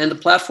at, and the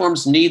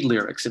platforms need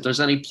lyrics. If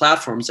there's any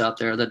platforms out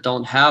there that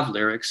don't have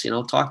lyrics,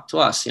 talk to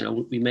us.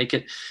 We make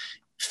it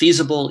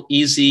feasible,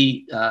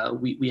 easy.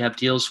 We have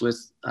deals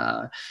with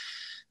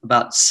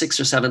about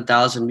 6,000 or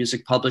 7,000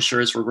 music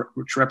publishers,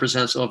 which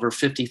represents over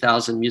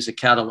 50,000 music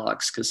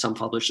catalogs, because some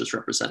publishers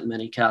represent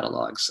many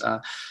catalogs.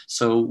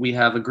 So we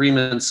have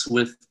agreements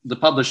with the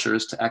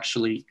publishers to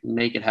actually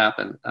make it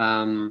happen.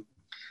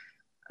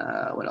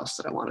 What else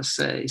did I want to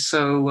say?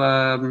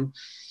 So,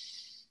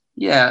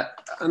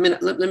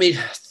 let me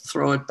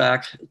throw it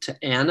back to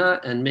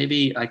Anna, and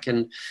maybe I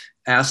can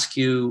ask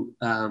you,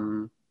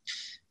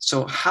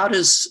 so how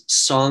does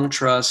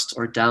Songtrust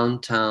or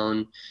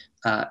Downtown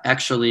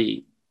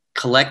actually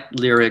collect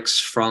lyrics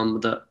from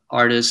the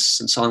artists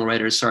and from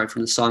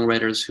the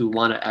songwriters who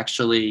want to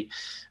actually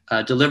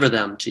deliver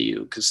them to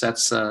you? Because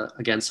that's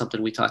again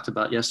something we talked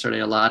about yesterday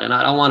a lot. And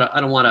I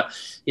don't want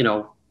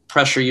to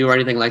pressure you or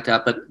anything like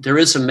that, but there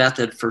is a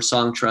method for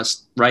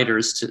Songtrust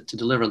writers to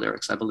deliver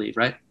lyrics, I believe,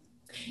 right?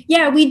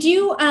 Yeah, we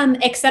do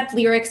accept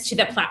lyrics to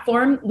the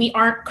platform. We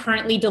aren't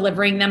currently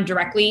delivering them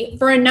directly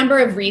for a number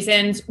of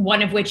reasons,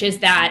 one of which is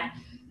that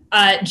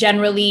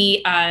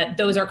generally,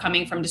 those are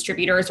coming from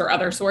distributors or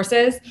other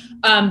sources,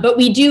 but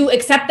we do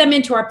accept them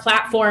into our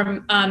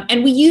platform,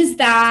 and we use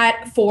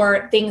that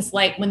for things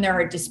like when there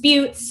are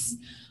disputes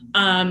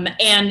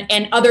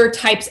and other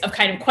types of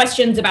kind of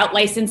questions about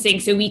licensing,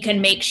 so we can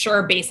make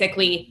sure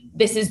basically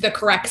this is the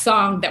correct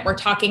song that we're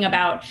talking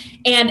about.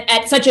 And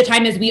at such a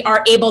time as we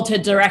are able to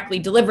directly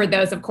deliver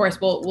those, of course,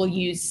 we'll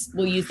use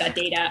that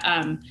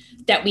data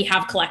that we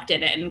have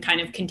collected and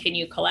kind of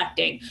continue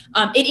collecting.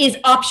 It is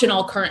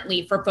optional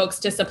currently for folks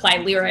to supply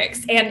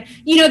lyrics. And,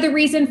 the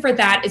reason for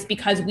that is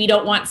because we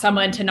don't want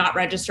someone to not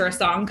register a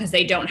song because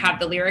they don't have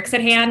the lyrics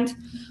at hand.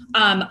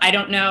 I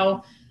don't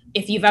know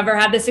if you've ever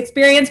had this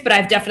experience, but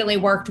I've definitely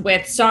worked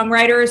with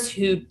songwriters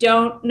who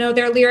don't know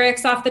their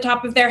lyrics off the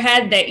top of their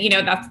head.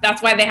 That,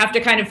 that's why they have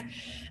to kind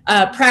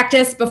of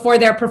practice before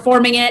they're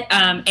performing it,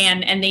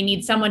 and they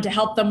need someone to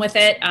help them with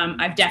it.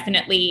 I've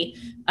definitely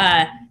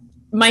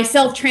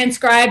myself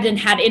transcribed and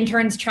had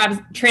interns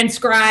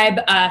transcribe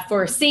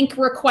for sync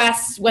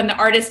requests when the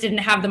artist didn't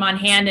have them on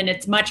hand, and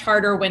it's much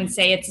harder when,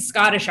 say, it's a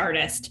Scottish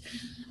artist.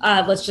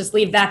 Let's just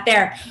leave that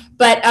there.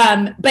 But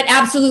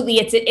absolutely,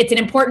 it's an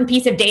important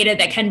piece of data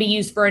that can be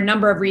used for a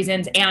number of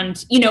reasons.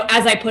 And,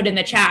 as I put in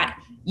the chat,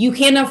 you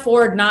can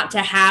afford not to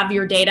have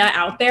your data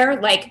out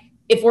there. Like,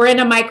 if we're in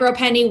a micro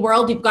penny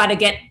world, you've got to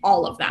get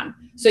all of them.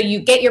 So you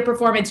get your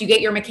performance, you get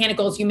your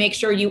mechanicals, you make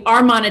sure you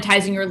are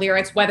monetizing your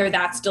lyrics, whether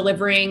that's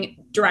delivering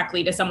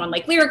directly to someone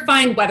like Lyric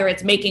Find, whether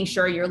it's making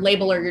sure your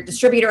label or your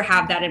distributor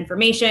have that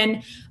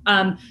information.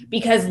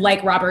 Because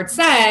like Robert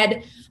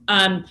said,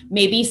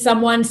 maybe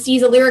someone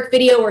sees a lyric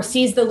video or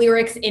sees the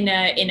lyrics in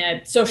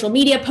a social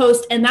media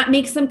post, and that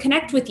makes them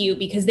connect with you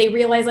because they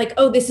realize, like,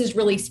 oh, this is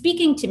really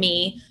speaking to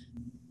me.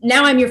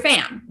 Now I'm your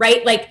fan,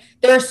 right? Like,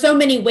 there are so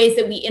many ways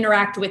that we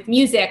interact with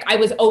music. I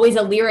was always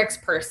a lyrics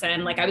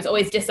person. Like, I was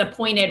always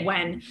disappointed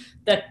when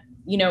the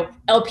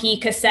LP,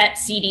 cassette,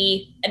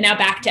 CD, and now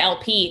back to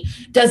LP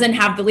doesn't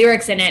have the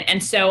lyrics in it.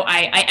 And so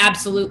I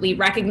absolutely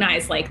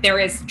recognize, like, there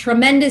is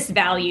tremendous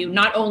value,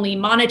 not only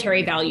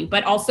monetary value,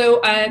 but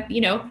also,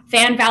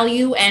 fan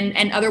value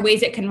and other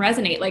ways it can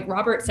resonate, like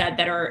Robert said,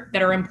 that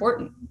are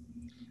important.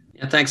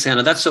 Yeah, thanks,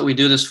 Hannah. That's what we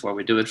do this for.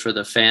 We do it for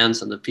the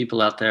fans and the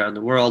people out there in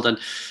the world. And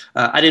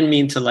I didn't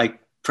mean to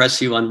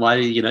press you on why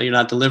you're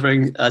not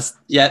delivering us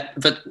yet,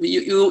 but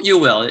you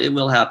will. It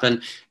will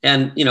happen.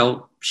 And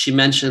she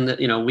mentioned that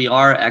we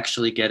are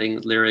actually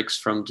getting lyrics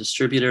from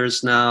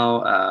distributors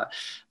now,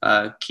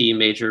 key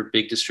major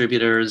big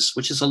distributors,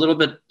 which is a little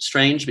bit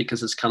strange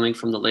because it's coming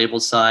from the label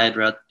side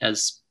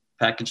as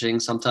packaging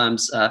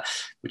sometimes,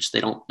 which they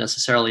don't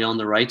necessarily own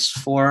the rights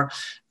for,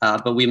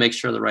 but we make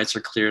sure the rights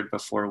are cleared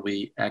before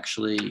we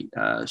actually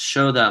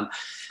show them.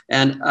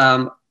 And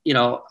I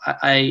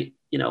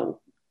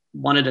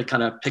wanted to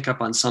kind of pick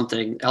up on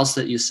something else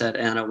that you said,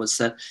 Anna, was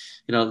that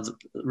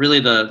really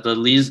the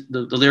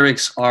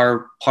lyrics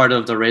are part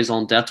of the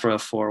raison d'etre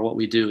for what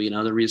we do.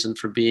 The reason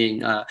for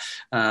being,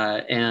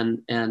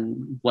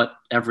 and what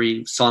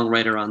every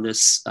songwriter on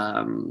this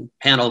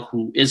panel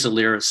who is a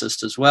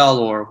lyricist as well,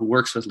 or who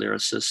works with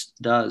lyricists,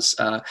 does.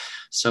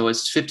 So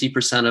it's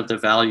 50% of the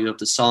value of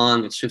the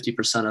song. It's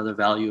 50% of the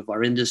value of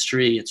our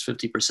industry. It's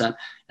 50%.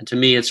 And to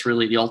me, it's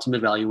really the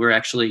ultimate value. We're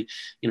actually,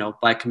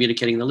 by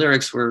communicating the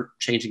lyrics, we're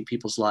changing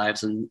people's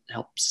lives and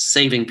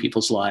saving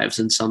people's lives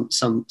in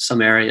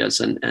some areas,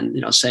 and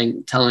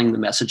telling the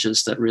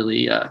messages that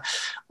really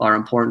are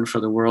important for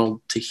the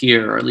world to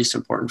hear, or at least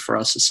important for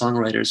us as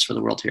songwriters for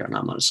the world to hear. And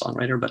I'm not a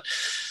songwriter, but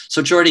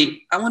so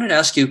Jordi, I wanted to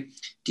ask you,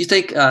 do you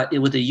think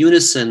with the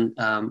Unison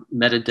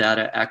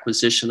metadata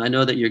acquisition, I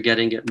know that you're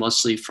getting it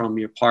mostly from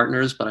your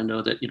partners, but I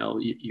know that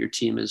your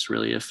team is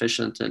really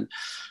efficient and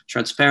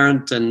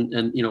transparent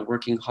and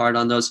working hard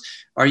on those.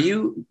 Are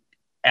you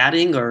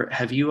adding, or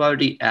have you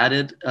already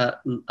added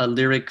a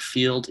lyric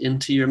field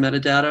into your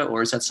metadata,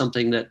 or is that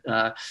something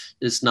that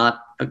is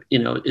not,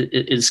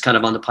 it is kind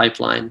of on the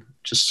pipeline?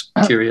 Just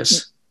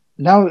curious.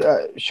 No,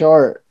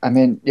 sure. I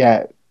mean,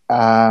 yeah.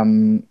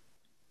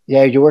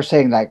 Yeah, you were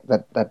saying like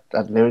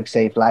that lyrics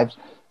save lives.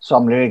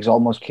 Some lyrics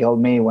almost killed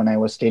me when I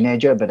was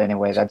teenager, but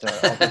anyway, that's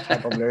other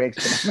type of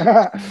lyrics.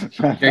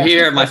 You're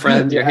here, my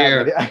friend. You're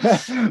here.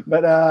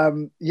 But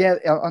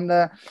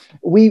yeah,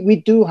 we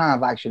do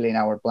have actually in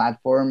our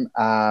platform,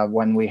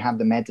 when we have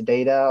the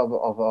metadata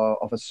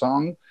of a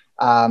song,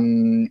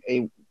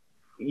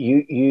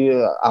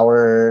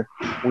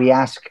 we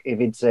ask if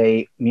it's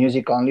a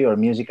music only or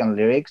music and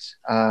lyrics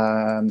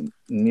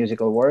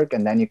musical work,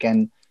 and then you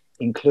can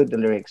include the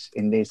lyrics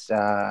in this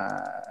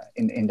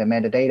in the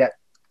metadata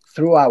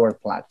through our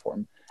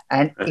platform.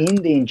 And in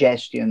the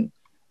ingestion,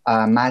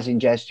 mass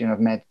ingestion of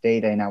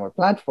metadata in our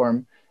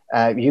platform,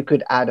 you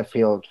could add a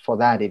field for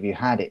that if you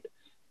had it.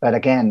 But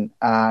again,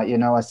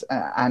 as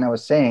Anna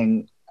was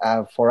saying,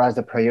 for us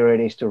the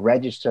priority is to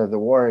register the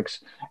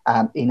works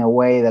in a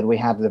way that we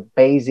have the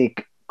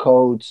basic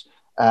codes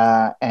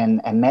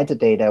and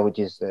metadata, which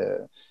is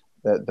the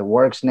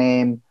work's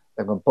name,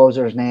 the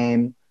composer's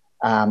name,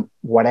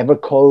 whatever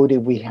code,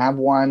 if we have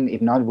one.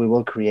 If not, we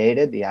will create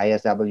it, the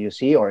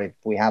ISWC, or if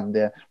we have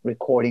the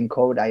recording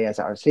code,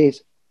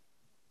 ISRCs.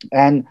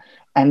 And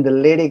the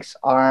lyrics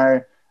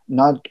are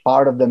not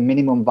part of the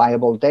minimum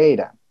viable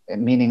data,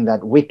 meaning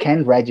that we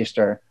can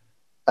register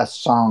a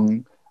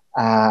song,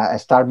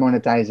 start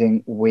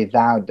monetizing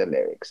without the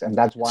lyrics. And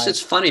that's why it's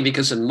funny,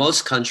 because in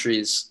most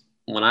countries,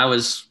 when I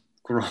was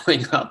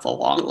growing up a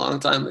long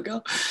time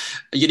ago,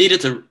 you needed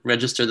to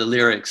register the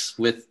lyrics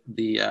with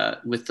the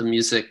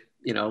music,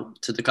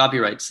 to the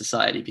Copyright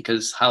Society,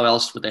 because how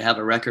else would they have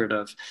a record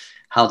of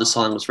how the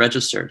song was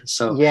registered?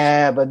 So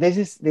yeah, but this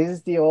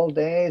is the old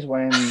days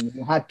when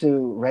you had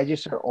to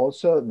register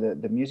also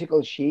the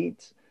musical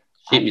sheets,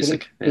 sheet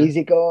music,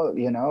 physical,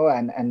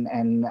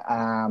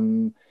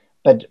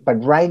 but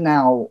right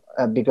now,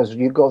 because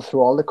you go through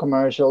all the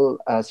commercial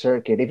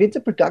circuit, if it's a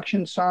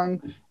production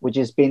song which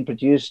is being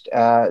produced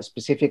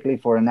specifically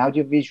for an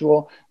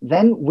audiovisual,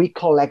 then we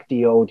collect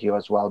the audio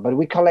as well. But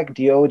we collect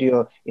the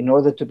audio in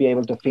order to be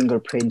able to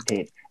fingerprint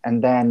it,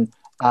 and then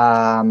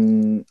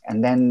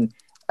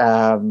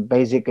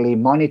basically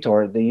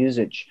monitor the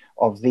usage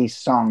of this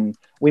song.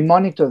 We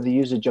monitor the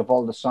usage of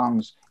all the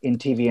songs in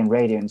TV and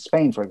radio in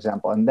Spain, for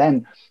example, and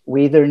then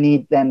we either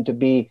need them to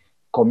be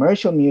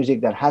commercial music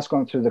that has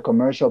gone through the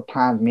commercial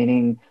path,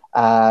 meaning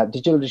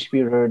digital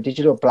distributor,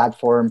 digital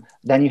platform.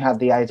 Then you have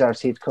the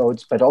ISRC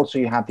codes, but also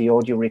you have the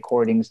audio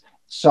recordings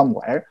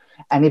somewhere.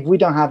 And if we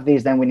don't have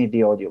these, then we need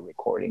the audio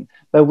recording.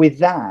 But with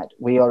that,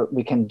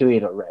 we can do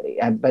it already.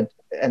 And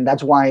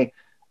that's why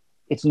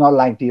it's not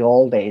like the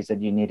old days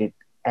that you needed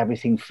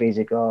everything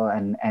physical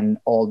and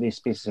all these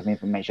pieces of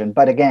information.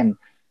 But again,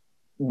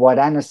 what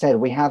Anna said,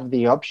 we have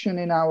the option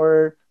in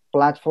our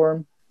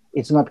platform.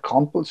 It's not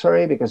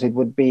compulsory because it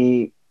would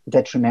be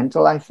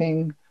detrimental, I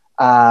think,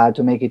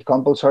 to make it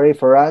compulsory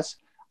for us.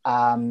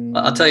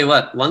 I'll tell you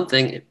what, one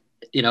thing,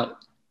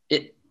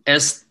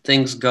 as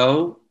things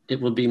go,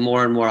 it will be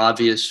more and more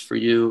obvious for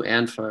you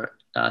and for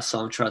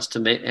Song Trust to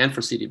make, and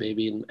for CD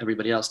Baby and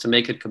everybody else, to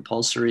make it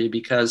compulsory,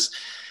 because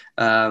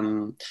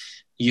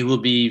you will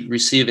be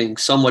receiving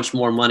so much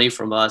more money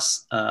from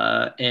us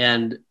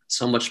and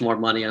so much more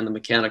money on the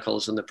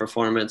mechanicals and the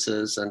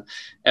performances and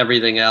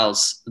everything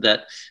else,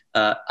 that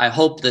I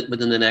hope that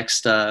within the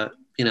next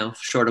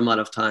short amount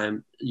of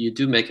time, you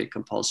do make it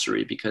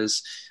compulsory,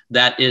 because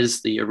that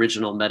is the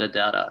original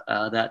metadata.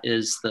 That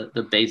is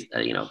the base,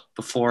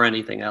 before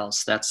anything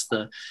else. That's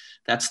the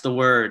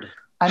word.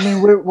 I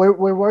mean,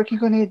 we're working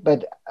on it,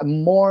 but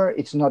more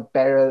it's not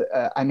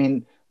better. I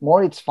mean,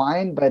 more it's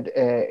fine, but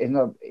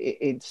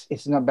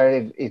it's not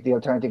better if the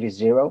alternative is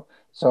zero.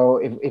 So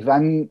if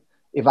I'm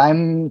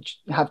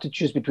have to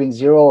choose between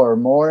zero or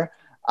more,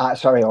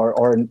 sorry,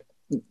 or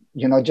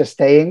just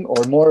staying,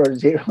 or more or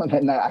zero,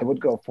 then I would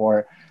go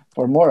for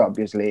more,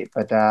 obviously,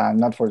 but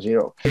not for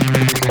zero.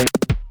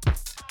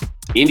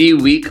 Indie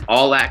Week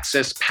All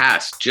Access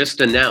Pass just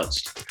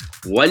announced.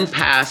 One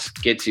pass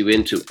gets you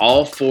into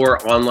all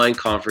 4 online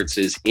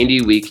conferences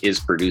Indie Week is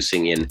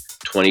producing in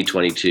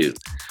 2022.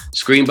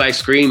 Screen by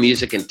Screen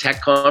Music and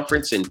Tech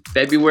Conference in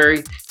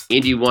February,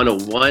 Indie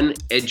 101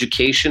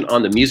 Education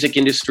on the Music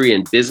Industry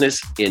and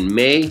Business in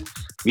May,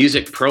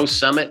 Music Pro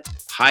Summit,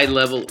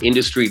 high-level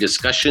industry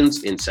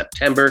discussions in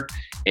September,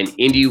 and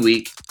Indie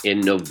Week in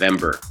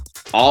November.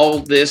 All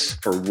this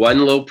for one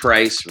low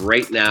price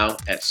right now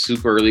at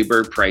super early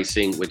bird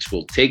pricing, which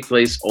will take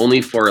place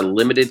only for a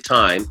limited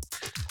time.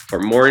 For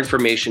more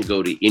information,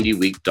 go to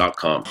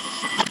indieweek.com.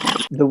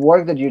 The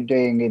work that you're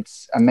doing,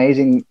 it's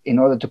amazing in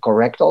order to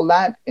correct all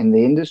that in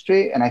the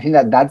industry. And I think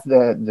that that's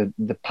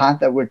the path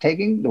that we're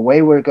taking, the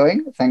way we're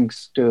going,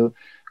 thanks to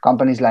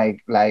companies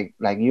like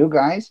you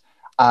guys.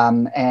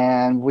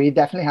 And we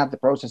definitely have the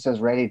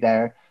processes ready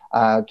there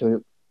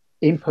to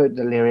input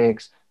the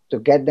lyrics, to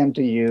get them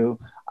to you.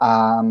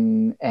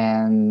 And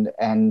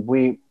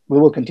we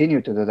will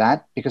continue to do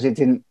that, because it's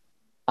in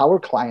our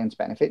client's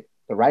benefit,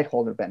 the right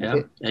holder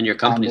benefit, and your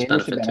company's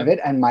benefit,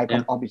 and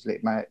obviously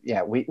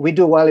we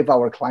do well if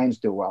our clients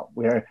do well.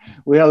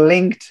 We are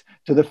linked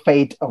to the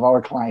fate of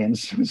our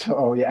clients.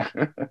 So yeah.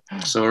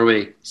 So are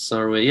we.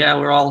 Yeah,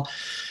 we're all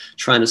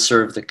trying to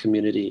serve the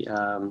community.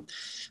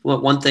 Well,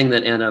 one thing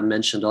that Anna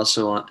mentioned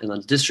also on the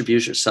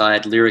distribution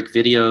side, lyric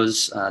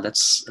videos.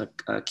 That's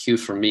a cue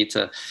for me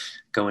to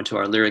go into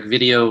our lyric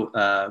video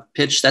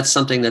pitch. That's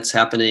something that's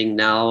happening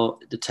now.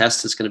 The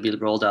test is going to be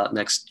rolled out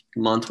next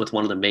month with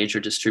one of the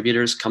major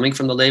distributors coming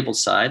from the label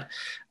side,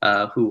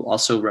 who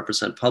also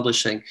represent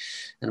publishing.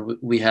 And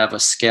we have a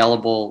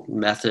scalable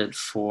method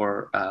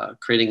for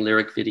creating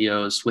lyric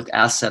videos with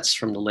assets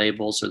from the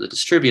labels or the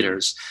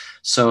distributors.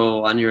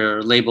 So on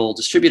your label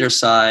distributor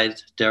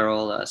side,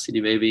 Daryl,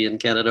 CD Baby in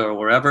Canada or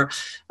wherever,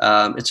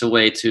 it's a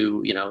way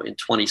to, in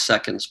 20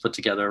 seconds put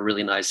together a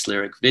really nice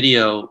lyric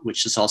video,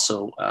 which is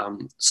also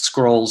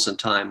scrolls in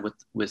time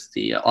with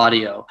the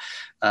audio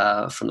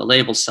from the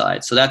label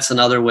side. So that's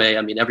another way.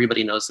 I mean,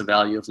 everybody knows the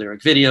value of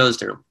lyric videos.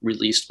 They're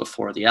released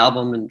before the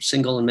album and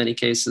single in many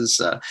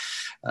cases.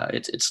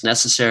 It's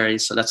necessary.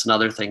 So that's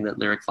another thing that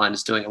Lyric Find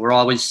is doing. And we're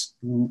always,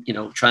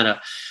 trying to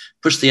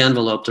push the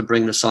envelope to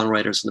bring the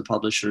songwriters and the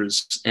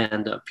publishers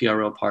and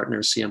PRO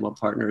partners, CMO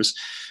partners,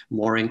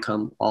 more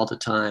income all the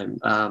time.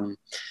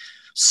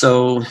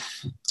 So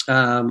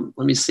let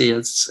me see.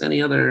 It's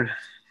any other,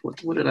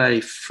 what did I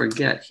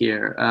forget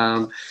here?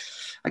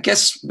 I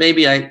guess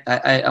maybe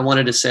I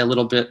wanted to say a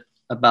little bit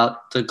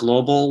about the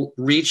global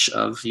reach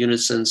of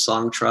Unison,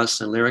 Song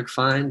Trust, and Lyric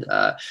Find.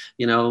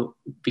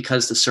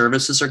 Because the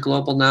services are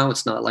global now,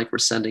 it's not like we're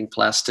sending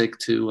plastic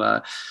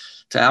to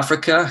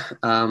Africa.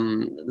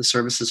 The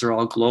services are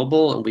all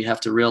global, and we have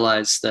to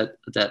realize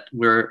that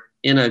we're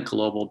in a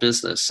global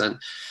business. And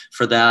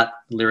for that,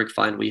 Lyric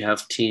Find, we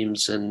have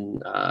teams in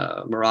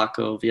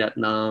Morocco,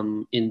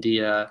 Vietnam,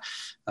 India.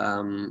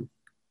 I'm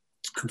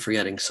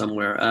forgetting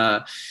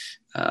somewhere.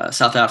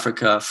 South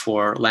Africa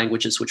for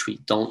languages which we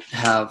don't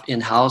have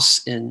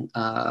in-house in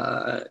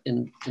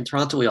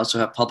Toronto. We also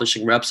have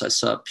publishing reps. I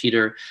saw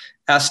Peter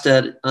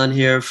Asted on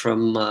here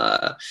from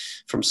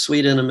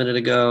Sweden a minute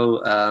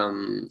ago,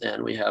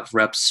 and we have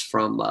reps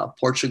from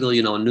Portugal.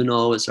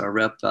 Nuno is our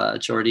rep,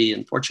 Jordi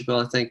in Portugal,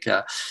 I think,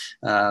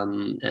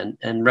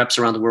 and reps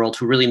around the world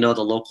who really know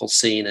the local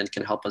scene and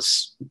can help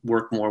us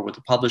work more with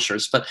the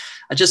publishers. But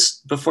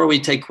before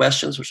we take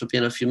questions, which will be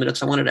in a few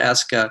minutes, I wanted to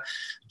ask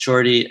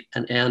Jordi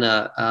and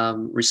Anna,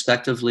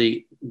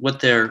 respectively, what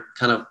their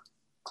kind of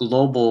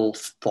global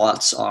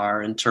thoughts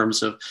are in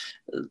terms of,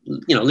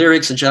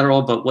 lyrics in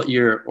general, but what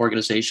your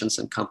organizations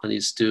and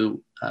companies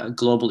do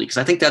globally. Because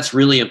I think that's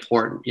really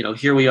important.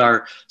 Here we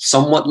are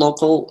somewhat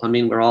local. I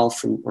mean, we're all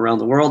from around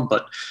the world,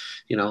 but,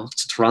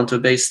 it's a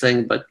Toronto-based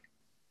thing. But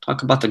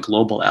talk about the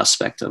global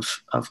aspect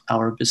of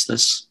our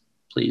business,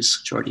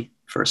 please, Jordi,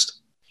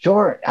 first.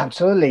 Sure,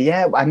 absolutely.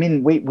 Yeah, I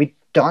mean, we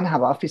don't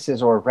have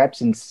offices or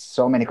reps in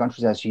so many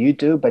countries as you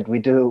do, but we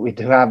do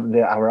have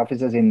our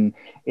offices in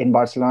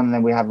Barcelona, and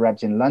then we have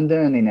reps in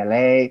London, in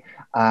LA,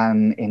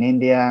 in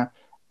India,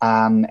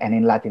 and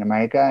in Latin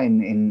America,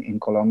 in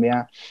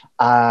Colombia.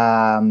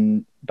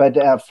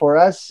 But for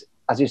us,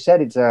 as you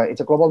said, it's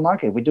a global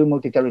market. We do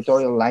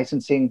multi-territorial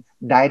licensing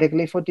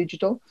directly for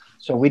digital,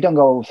 so we don't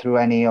go through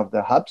any of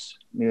the hubs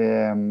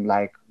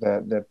like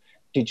the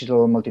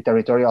digital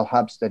multi-territorial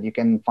hubs that you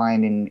can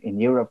find in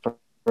Europe,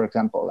 for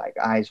example, like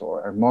ICE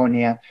or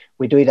Harmonia.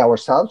 We do it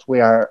ourselves. We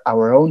are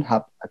our own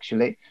hub,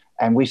 actually.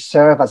 And we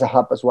serve as a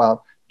hub as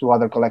well to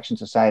other collection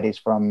societies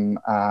from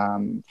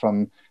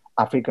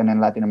African and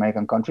Latin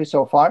American countries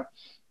so far.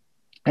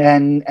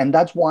 And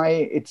that's why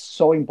it's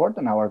so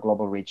important, our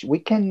global reach. We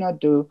cannot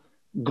do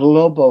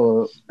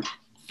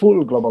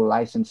full global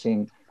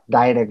licensing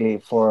directly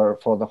for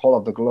the whole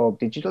of the globe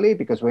digitally,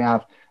 because we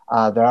have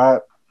there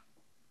are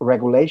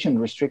regulation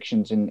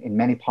restrictions in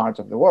many parts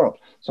of the world.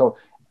 So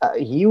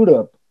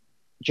Europe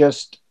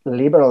just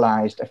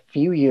liberalized a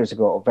few years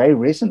ago, very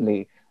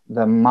recently,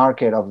 the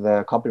market of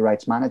the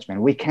copyrights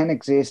management. We can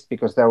exist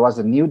because there was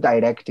a new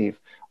directive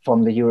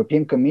from the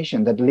European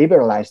Commission that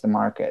liberalized the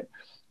market.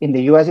 In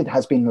the US, it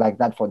has been like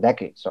that for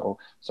decades. So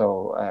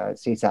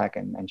CSAC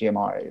and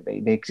GMR,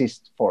 they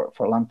exist for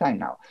a long time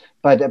now.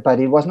 But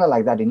it was not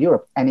like that in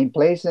Europe. And in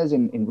places,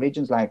 in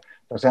regions like,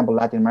 for example,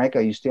 Latin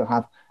America, you still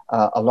have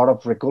a lot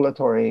of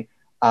regulatory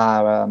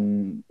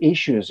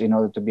issues in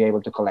order to be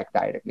able to collect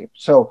directly.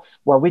 So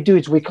what we do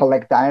is we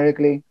collect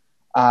directly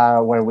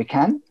where we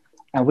can,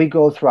 and we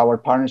go through our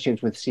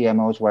partnerships with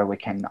CMOs where we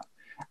cannot.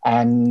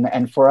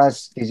 And for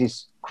us, this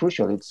is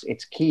crucial.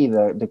 It's key,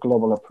 the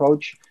global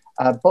approach,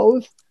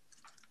 both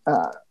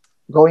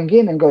going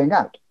in and going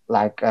out.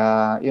 Like,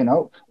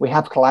 we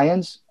have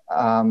clients.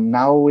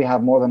 Now we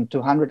have more than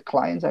 200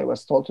 clients. I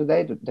was told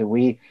today that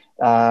we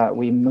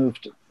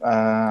moved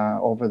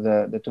over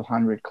the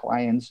 200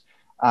 clients,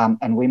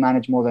 and we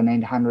manage more than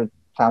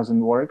 800,000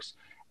 works.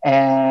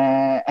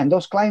 And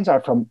those clients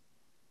are from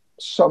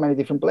so many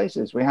different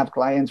places. We have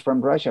clients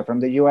from Russia, from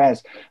the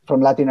US,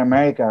 from Latin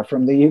America,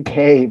 from the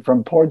UK,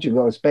 from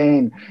Portugal,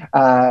 Spain.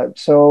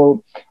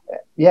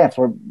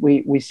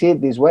 We see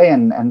it this way,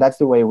 and that's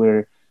the way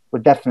we're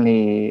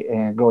definitely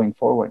going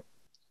forward.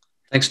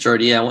 Thanks,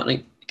 Jordi. Yeah, I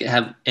want to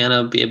have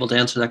Anna be able to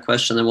answer that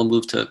question, then we'll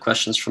move to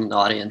questions from the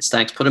audience.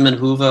 Thanks. Put them in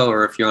Whova,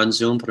 or if you're on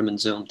Zoom, put them in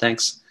Zoom.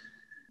 Thanks.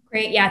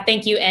 Great. Yeah,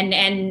 thank you.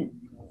 And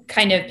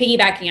kind of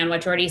piggybacking on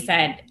what Jordi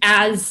said,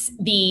 as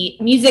the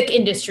music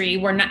industry,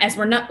 we're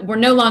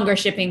no longer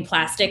shipping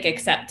plastic,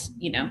 except,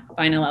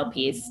 vinyl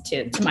LPs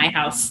to my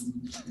house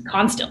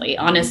constantly,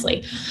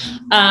 honestly.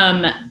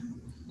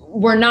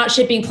 We're not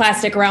shipping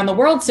plastic around the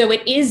world. So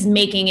it is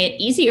making it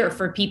easier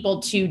for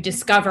people to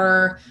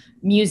discover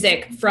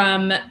music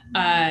from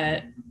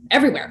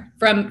everywhere,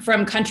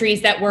 from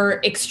countries that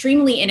were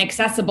extremely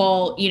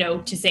inaccessible,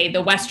 to say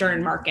the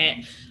Western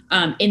market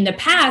in the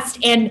past.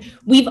 And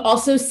we've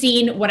also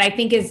seen what I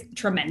think is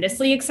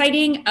tremendously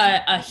exciting,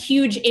 a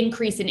huge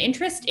increase in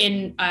interest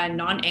in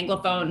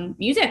non-Anglophone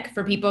music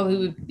for people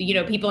who,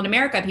 people in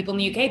America, people in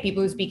the UK,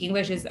 people who speak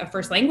English as a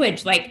first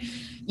language,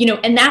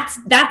 and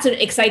that's an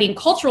exciting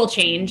cultural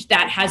change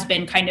that has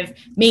been kind of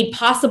made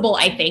possible,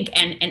 I think,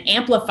 and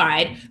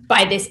amplified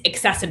by this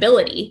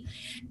accessibility.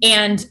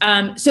 And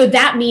so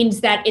that means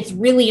that it's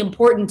really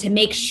important to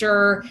make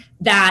sure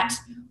that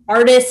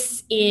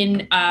artists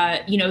in,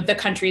 the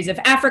countries of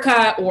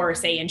Africa, or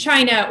say in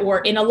China, or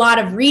in a lot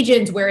of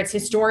regions where it's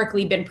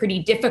historically been pretty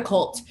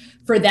difficult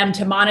for them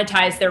to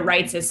monetize their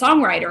rights as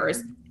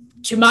songwriters,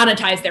 to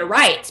monetize their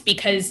rights.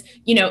 Because,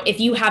 if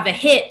you have a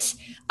hit,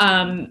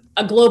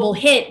 a global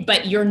hit,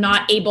 but you're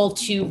not able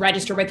to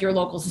register with your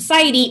local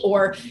society,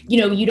 or,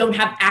 you don't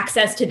have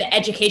access to the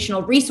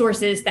educational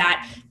resources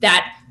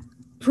that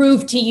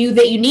prove to you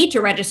that you need to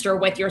register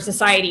with your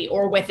society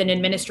or with an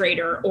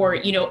administrator, or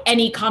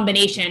any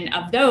combination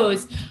of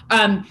those,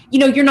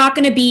 you're not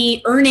going to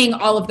be earning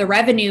all of the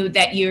revenue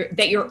that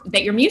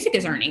your music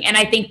is earning. And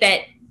I think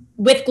that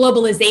with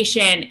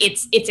globalization,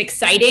 it's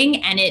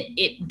exciting, and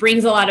it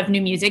brings a lot of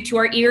new music to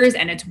our ears,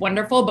 and it's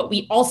wonderful. But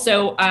we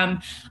also,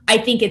 I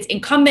think it's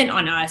incumbent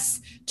on us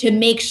to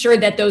make sure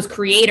that those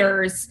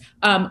creators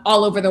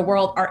all over the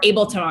world are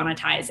able to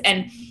monetize.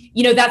 And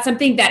that's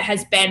something that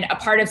has been a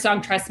part of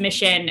Songtrust's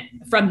mission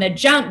from the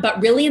jump.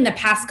 But really, in the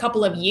past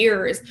couple of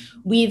years,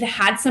 we've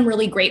had some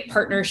really great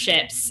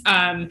partnerships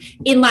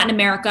in Latin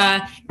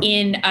America,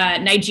 in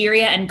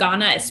Nigeria and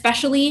Ghana,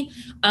 especially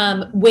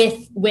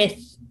with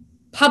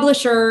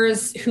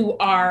publishers who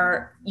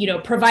are,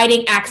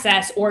 providing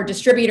access, or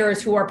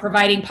distributors who are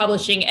providing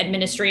publishing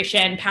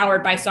administration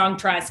powered by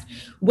Songtrust,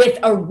 with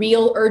a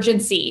real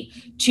urgency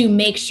to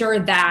make sure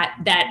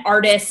that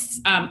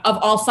artists of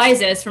all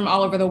sizes from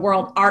all over the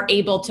world are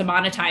able to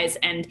monetize.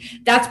 And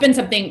that's been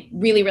something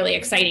really, really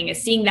exciting,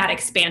 is seeing that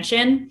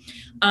expansion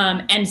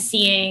and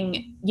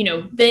seeing,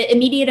 the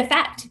immediate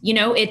effect.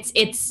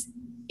 It's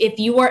if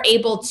you are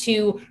able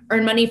to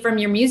earn money from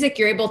your music,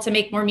 you're able to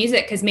make more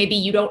music, because maybe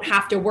you don't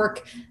have to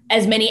work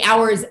as many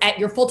hours at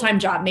your full-time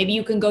job. Maybe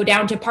you can go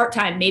down to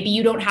part-time. Maybe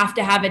you don't have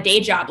to have a day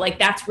job.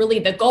 That's really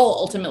the goal,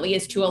 ultimately,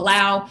 is to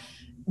allow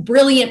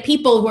brilliant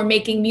people who are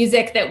making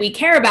music that we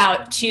care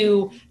about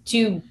to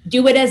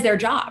do it as their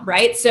job,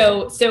 right?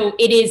 So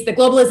it is, the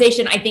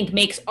globalization, I think,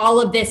 makes all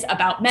of this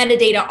about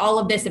metadata, all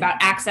of this about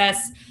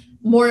access,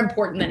 more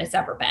important than it's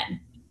ever been.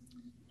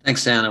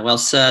 Thanks, Anna. Well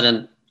said.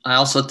 And I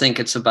also think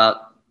it's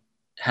about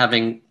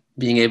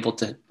being able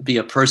to be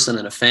a person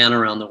and a fan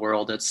around the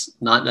world. It's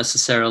not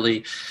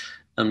necessarily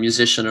a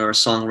musician or a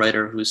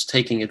songwriter who's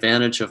taking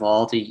advantage of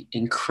all the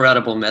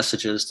incredible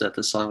messages that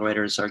the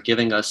songwriters are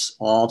giving us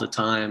all the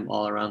time,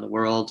 all around the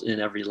world in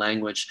every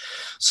language.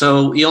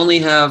 So we only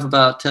have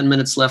about 10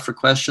 minutes left for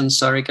questions.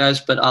 Sorry, guys,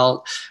 but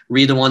I'll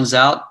read the ones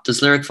out.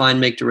 Does Lyric Find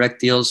make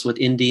direct deals with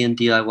indie and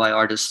DIY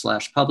artists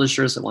 /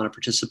 publishers that want to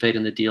participate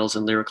in the deals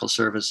and lyrical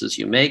services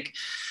you make?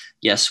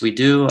 Yes, we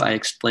do. I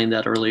explained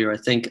that earlier. I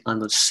think on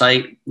the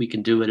site, we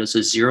can do it as a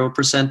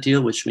 0%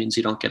 deal, which means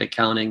you don't get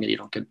accounting and you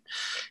don't get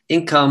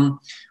income.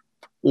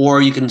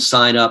 Or you can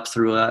sign up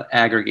through an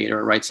aggregator,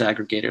 a rights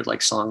aggregator like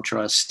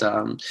Songtrust,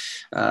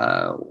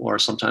 or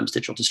sometimes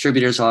digital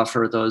distributors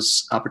offer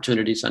those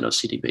opportunities. I know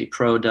CDB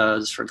Pro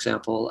does, for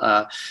example,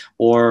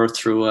 or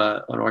through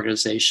an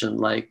organization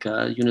like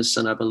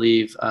Unison, I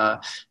believe,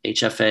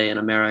 HFA in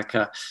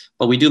America.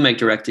 But we do make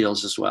direct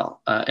deals as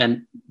well.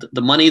 And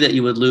the money that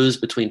you would lose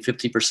between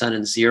 50%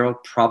 and zero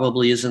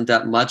probably isn't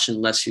that much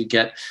unless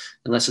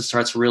it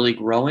starts really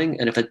growing.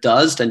 And if it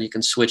does, then you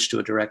can switch to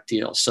a direct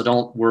deal. So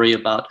don't worry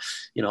about,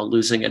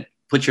 losing it.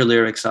 Put your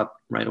lyrics up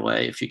right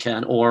away if you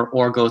can,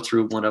 or go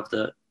through one of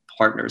the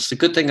partners. The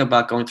good thing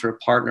about going through a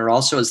partner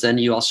also is then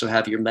you also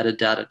have your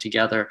metadata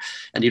together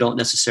and you don't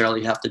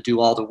necessarily have to do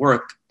all the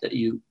work that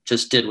you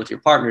just did with your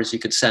partners. You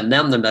could send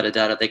them the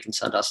metadata, they can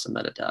send us the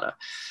metadata,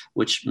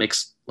 which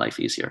makes life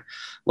easier.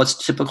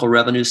 What's typical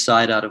revenue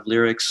side out of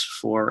lyrics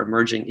for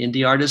emerging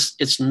indie artists?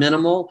 It's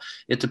minimal.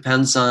 It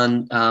depends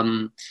on,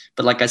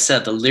 but like I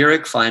said, the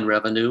Lyric Find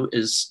revenue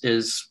is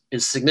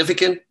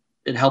significant.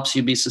 It helps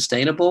you be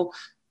sustainable,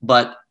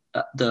 but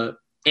the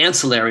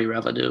ancillary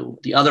revenue,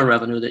 the other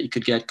revenue that you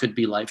could get could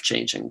be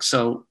life-changing.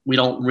 So we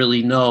don't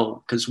really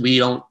know because we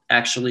don't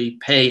actually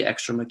pay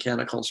extra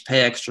mechanicals,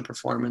 pay extra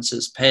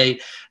performances, pay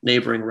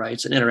neighboring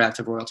rights and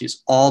interactive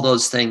royalties. All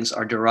those things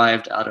are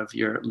derived out of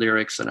your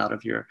lyrics and out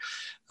of your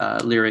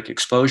lyric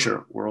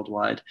exposure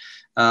worldwide.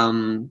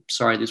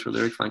 Sorry, these were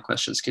Lyric Find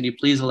questions. Can you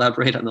please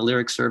elaborate on the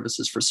lyric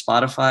services for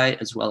Spotify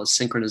as well as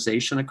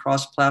synchronization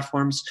across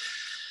platforms?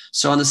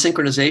 So on the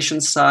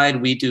synchronization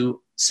side, we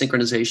do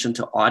synchronization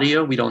to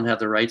audio. We don't have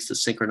the rights to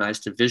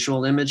synchronize to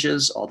visual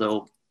images,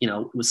 although,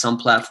 with some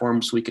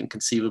platforms, we can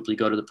conceivably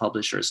go to the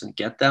publishers and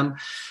get them.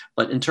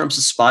 But in terms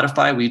of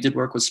Spotify, we did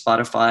work with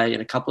Spotify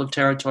in a couple of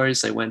territories.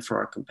 They went for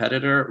our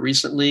competitor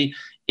recently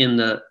in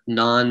the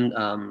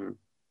non-copyright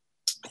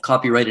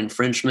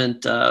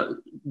infringement,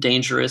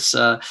 dangerous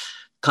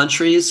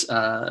countries.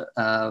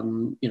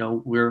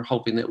 We're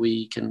hoping that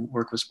we can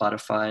work with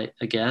Spotify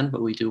again,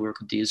 but we do work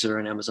with Deezer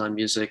and Amazon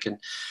Music and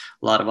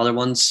a lot of other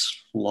ones.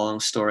 Long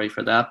story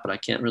for that, but I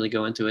can't really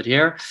go into it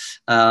here.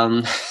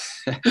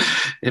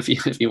 If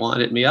you want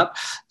to hit me up.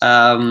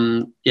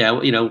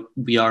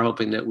 We are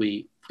hoping that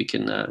we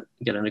can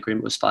get an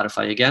agreement with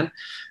Spotify again.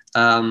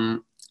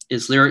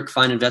 Is Lyric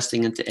Find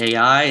investing into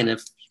AI? And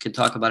if you can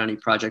talk about any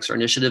projects or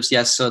initiatives?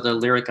 Yes. So the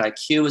Lyric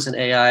IQ is an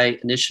AI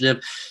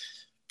initiative.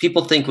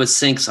 People think with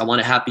syncs, I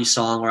want a happy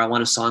song or I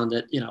want a song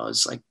that,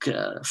 is like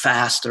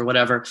fast or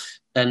whatever.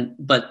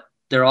 But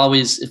they're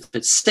always, if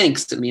it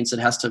syncs, it means it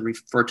has to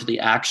refer to the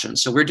action.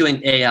 So we're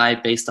doing AI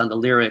based on the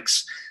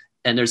lyrics.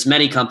 And there's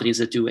many companies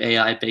that do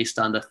AI based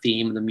on the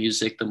theme, the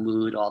music, the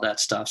mood, all that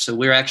stuff. So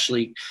we're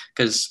actually,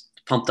 because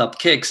Pumped Up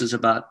Kicks is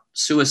about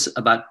suicide,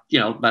 about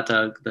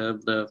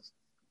the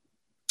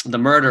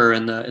murder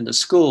in the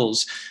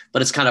schools,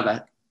 but it's kind of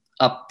a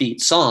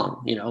upbeat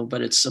song,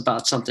 but it's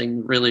about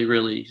something really,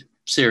 really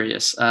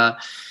serious.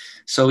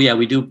 So yeah,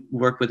 we do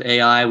work with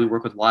AI. We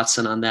work with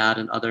Watson on that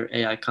and other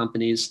AI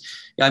companies.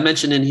 Yeah, I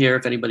mentioned in here,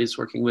 if anybody's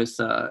working with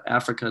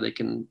Africa, they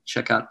can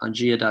check out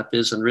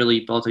angia.biz, and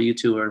really both of you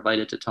two are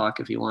invited to talk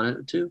if you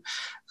wanted to.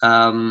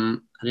 I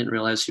didn't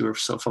realize you were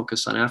so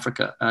focused on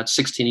Africa.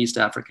 16 East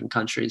African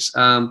countries.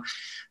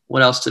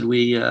 What else did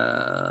we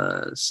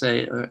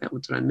say?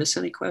 Did I miss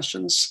any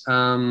questions?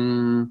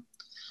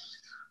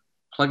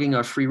 Plugging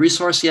our free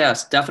resource.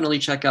 Yes, definitely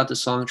check out the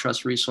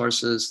Songtrust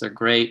resources. They're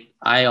great.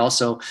 I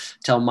also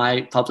tell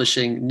my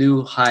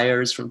new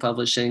hires from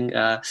publishing,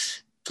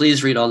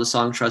 please read all the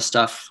Songtrust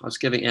stuff. I was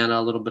giving Anna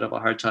a little bit of a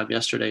hard time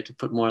yesterday to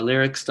put more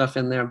lyric stuff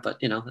in there, but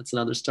that's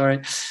another story.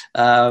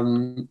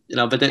 But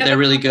they're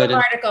really good.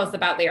 Articles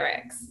about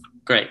lyrics.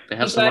 Great. They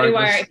have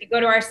if you go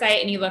to our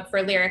site and you look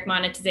for lyric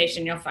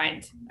monetization, you'll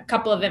find a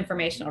couple of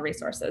informational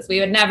resources. We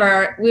would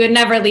never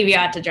leave you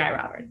out to dry,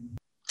 Robert.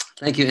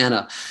 Thank you,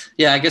 Anna.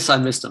 Yeah, I guess I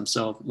missed them,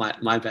 so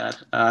my bad.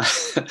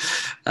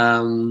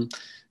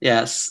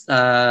 Yes.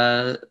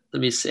 Let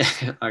me see.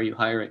 Are you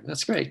hiring?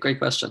 That's great. Great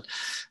question.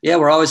 Yeah,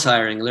 we're always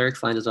hiring. Lyric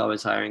Find is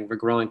always hiring. We're a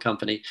growing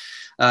company.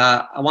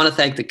 I want to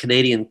thank the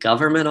Canadian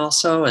government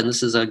also, and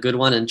this is a good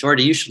one. And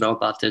Jordy, you should know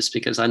about this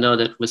because I know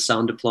that with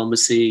Sound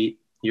Diplomacy,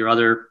 your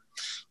other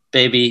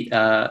baby,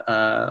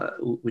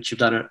 which you've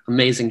done an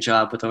amazing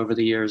job with over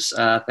the years.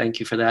 Thank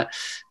you for that.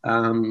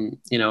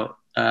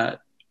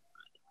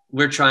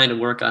 We're trying to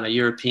work on a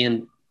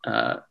European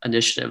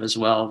initiative as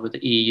well with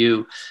the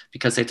EU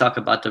because they talk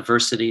about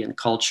diversity and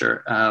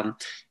culture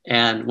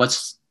and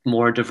what's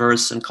more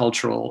diverse and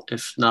cultural,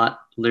 if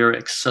not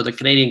lyrics. So the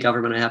Canadian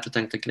government, I have to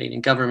thank the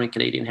Canadian government,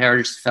 Canadian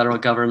Heritage, the federal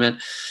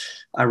government.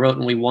 I wrote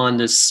and we won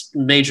this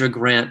major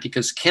grant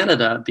because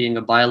Canada, being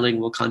a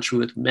bilingual country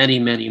with many,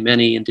 many,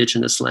 many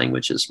indigenous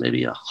languages,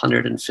 maybe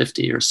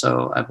 150 or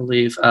so, I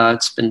believe.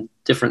 It's been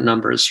different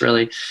numbers,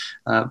 really.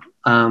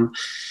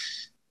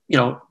 You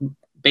know,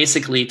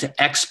 basically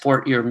to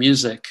export your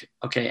music.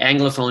 Okay,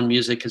 Anglophone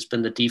music has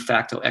been the de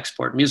facto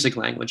export music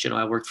language. You know,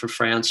 I worked for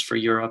France, for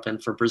Europe,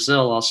 and for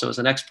Brazil also as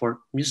an export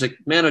music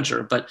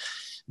manager. But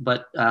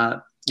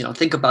you know,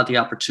 think about the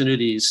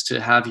opportunities to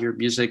have your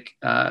music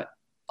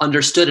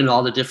understood in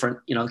all the different,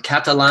 you know,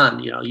 Catalan,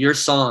 you know, your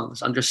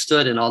songs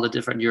understood in all the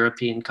different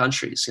European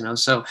countries. You know,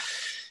 so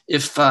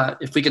if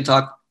we can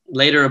talk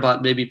later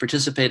about maybe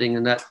participating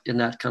in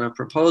that kind of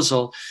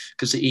proposal,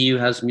 because the EU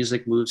has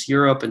Music Moves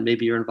Europe, and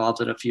maybe you're involved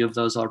in a few of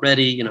those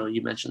already. You know,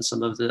 you mentioned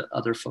some of the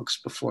other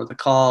folks before the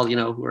call, you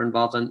know, who are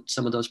involved in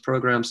some of those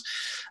programs.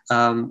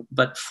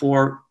 But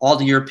for all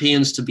the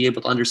Europeans to be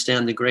able to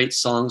understand the great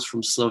songs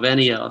from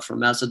Slovenia, or from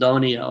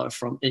Macedonia, or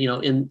from, you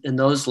know, in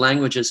those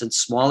languages, in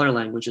smaller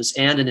languages,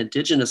 and in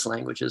indigenous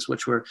languages,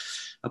 which we're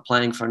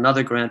applying for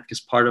another grant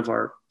because part of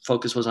our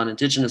focus was on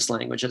indigenous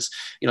languages.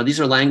 You know, these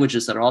are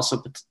languages that are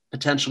also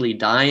potentially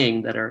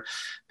dying, that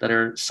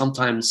are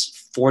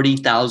sometimes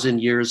 40,000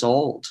 years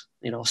old.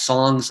 You know,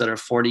 songs that are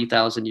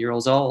 40,000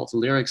 years old,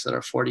 lyrics that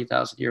are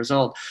 40,000 years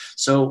old.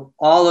 So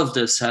all of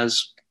this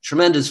has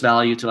tremendous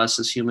value to us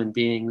as human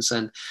beings,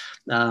 and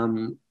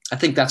I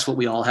think that's what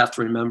we all have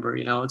to remember.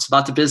 You know, it's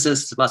about the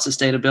business, it's about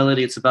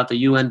sustainability, it's about the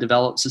UN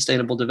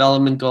Sustainable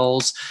Development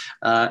Goals.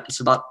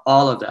 It's about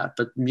all of that.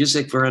 But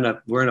music, we're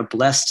in a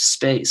blessed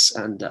space,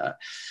 and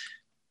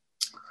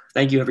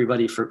thank you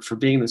everybody for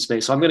being in this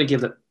space. So I'm going to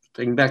give the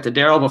thing back to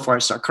Daryl before I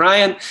start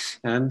crying,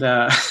 and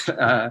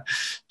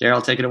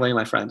Daryl, take it away,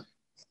 my friend.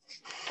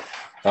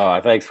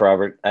 Oh, thanks,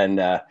 Robert. And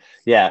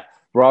yeah,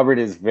 Robert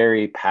is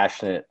very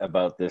passionate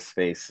about this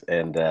space,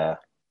 and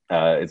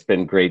it's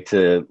been great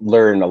to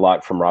learn a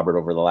lot from Robert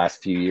over the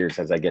last few years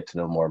as I get to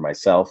know more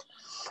myself.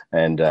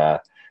 And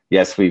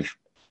yes,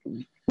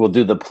 we'll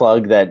do the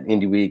plug that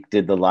Indie Week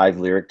did the live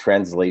lyric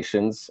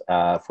translations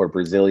for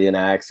Brazilian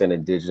acts and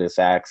indigenous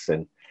acts,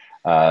 and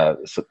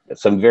so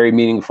some very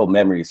meaningful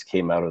memories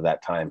came out of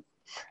that time.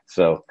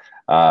 So,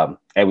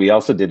 and we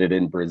also did it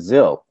in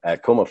Brazil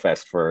at Como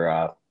Fest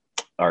for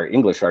our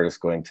English artists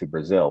going to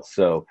Brazil.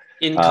 So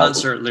in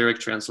concert lyric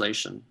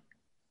translation.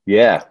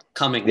 Yeah.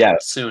 Coming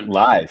soon.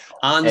 Live.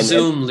 On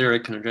Zoom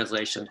lyric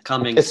translation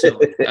coming soon.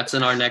 That's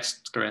in our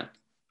next grant.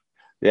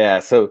 Yeah.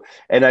 So,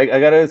 and I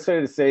got to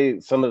sort of say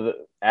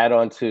add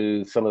on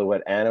to some of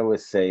what Anna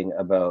was saying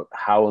about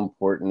how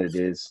important it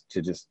is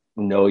to just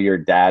know your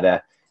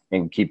data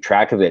and keep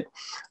track of it.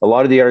 A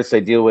lot of the artists I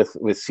deal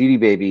with CD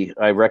Baby,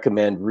 I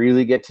recommend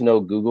really get to know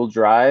Google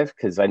Drive,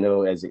 because I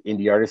know as an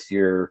indie artist,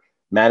 you're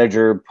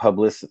manager,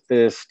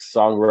 publicist,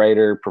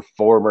 songwriter,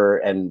 performer,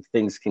 and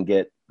things can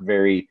get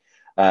very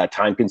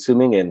time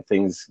consuming and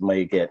things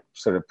might get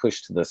sort of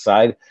pushed to the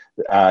side.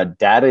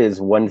 Data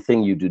is one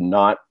thing you do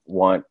not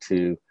want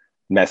to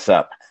mess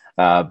up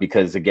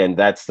because again,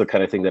 that's the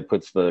kind of thing that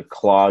puts the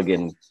clog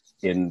in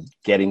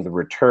getting the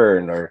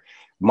return or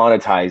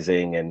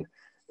monetizing, and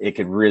it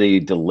could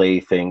really delay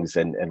things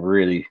and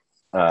really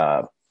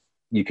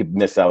you could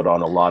miss out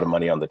on a lot of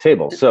money on the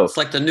table. So it's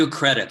like the new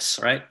credits,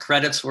 right?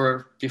 Credits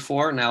were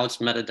before, now it's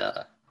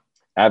metadata.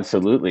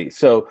 Absolutely.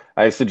 So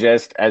I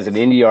suggest, as an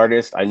indie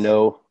artist, I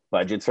know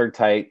budgets are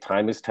tight,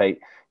 time is tight,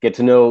 get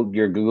to know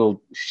your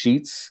Google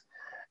Sheets.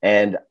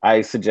 And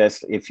I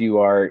suggest if you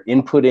are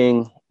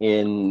inputting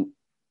in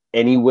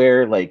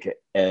anywhere like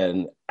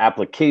an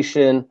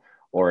application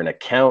or an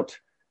account,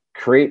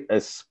 create a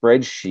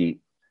spreadsheet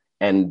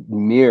and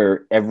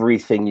mirror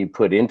everything you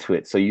put into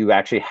it. So you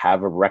actually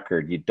have a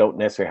record. You don't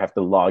necessarily have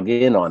to log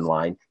in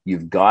online.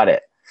 You've got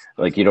it.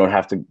 Like, you don't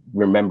have to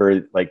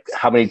remember, like,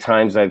 how many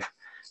times I've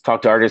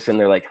talked to artists and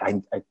they're like,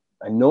 I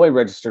know I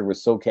registered with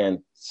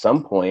SOCAN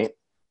some point,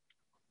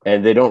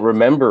 and they don't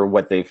remember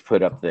what they've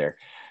put up there.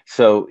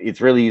 So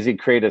it's really easy.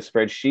 Create a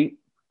spreadsheet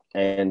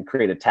and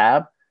create a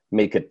tab,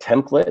 make a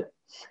template,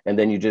 and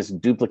then you just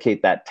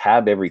duplicate that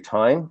tab every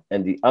time.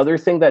 And the other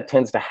thing that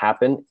tends to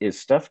happen is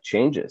stuff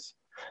changes.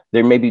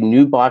 There may be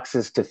new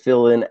boxes to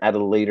fill in at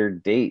a later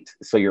date.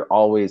 So you're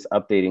always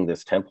updating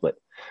this template.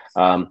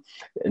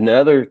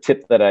 Another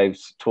tip that I've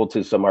told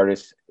to some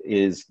artists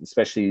is,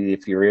 especially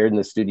if you're in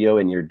the studio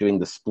and you're doing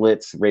the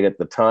splits right at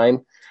the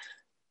time,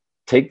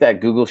 take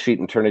that Google Sheet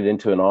and turn it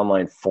into an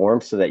online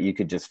form so that you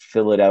could just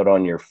fill it out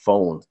on your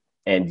phone,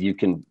 and you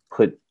can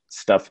put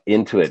stuff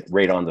into it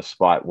right on the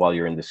spot while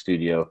you're in the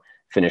studio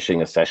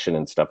finishing a session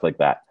and stuff like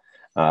that.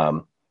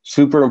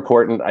 Super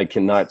important. I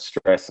cannot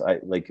stress,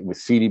 like with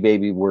CD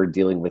Baby, we're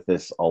dealing with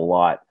this a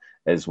lot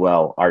as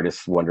well.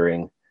 Artists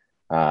wondering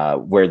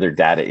where their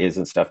data is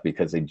and stuff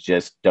because they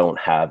just don't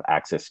have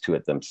access to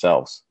it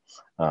themselves.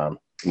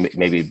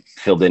 Maybe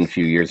filled in a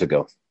few years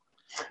ago.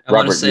 I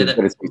want to say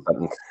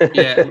that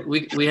yeah,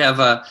 we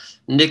have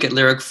Nick at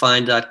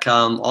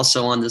lyricfind.com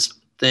also on this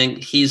thing.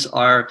 He's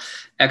our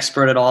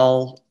expert at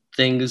all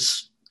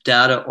things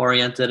data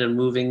oriented and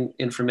moving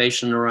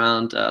information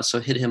around. So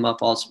hit him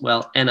up as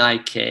well.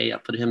 NIK, I'll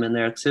put him in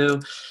there too.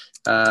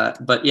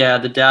 But yeah,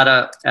 the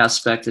data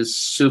aspect is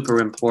super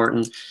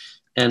important.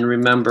 And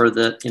remember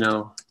that,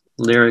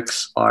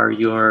 lyrics are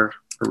your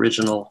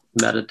original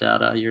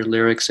metadata, your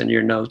lyrics and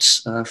your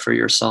notes for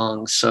your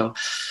songs. So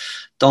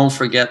don't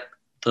forget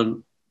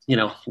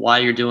why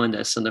you're doing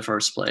this in the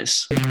first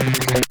place.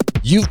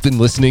 You've been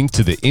listening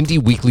to the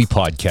Indie Weekly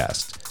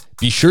podcast.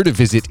 Be sure to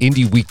visit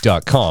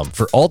indieweek.com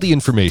for all the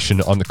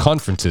information on the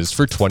conferences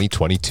for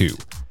 2022.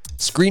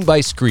 Screen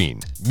by Screen,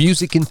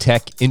 Music and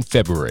Tech in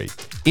February.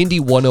 Indie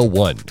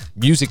 101,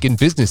 Music and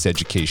Business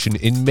Education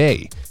in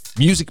May.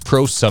 Music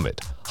Pro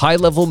Summit,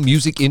 high-level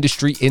music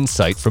industry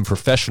insight from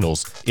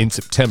professionals in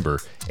September.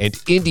 And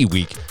Indie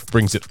Week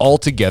brings it all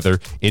together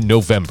in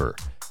November.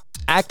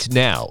 Act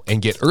now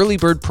and get early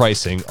bird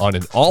pricing on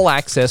an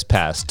all-access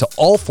pass to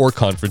all 4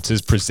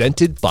 conferences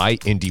presented by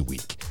Indie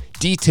Week.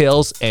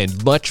 Details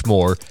and much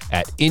more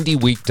at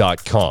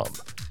indieweek.com.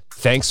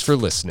 Thanks for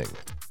listening.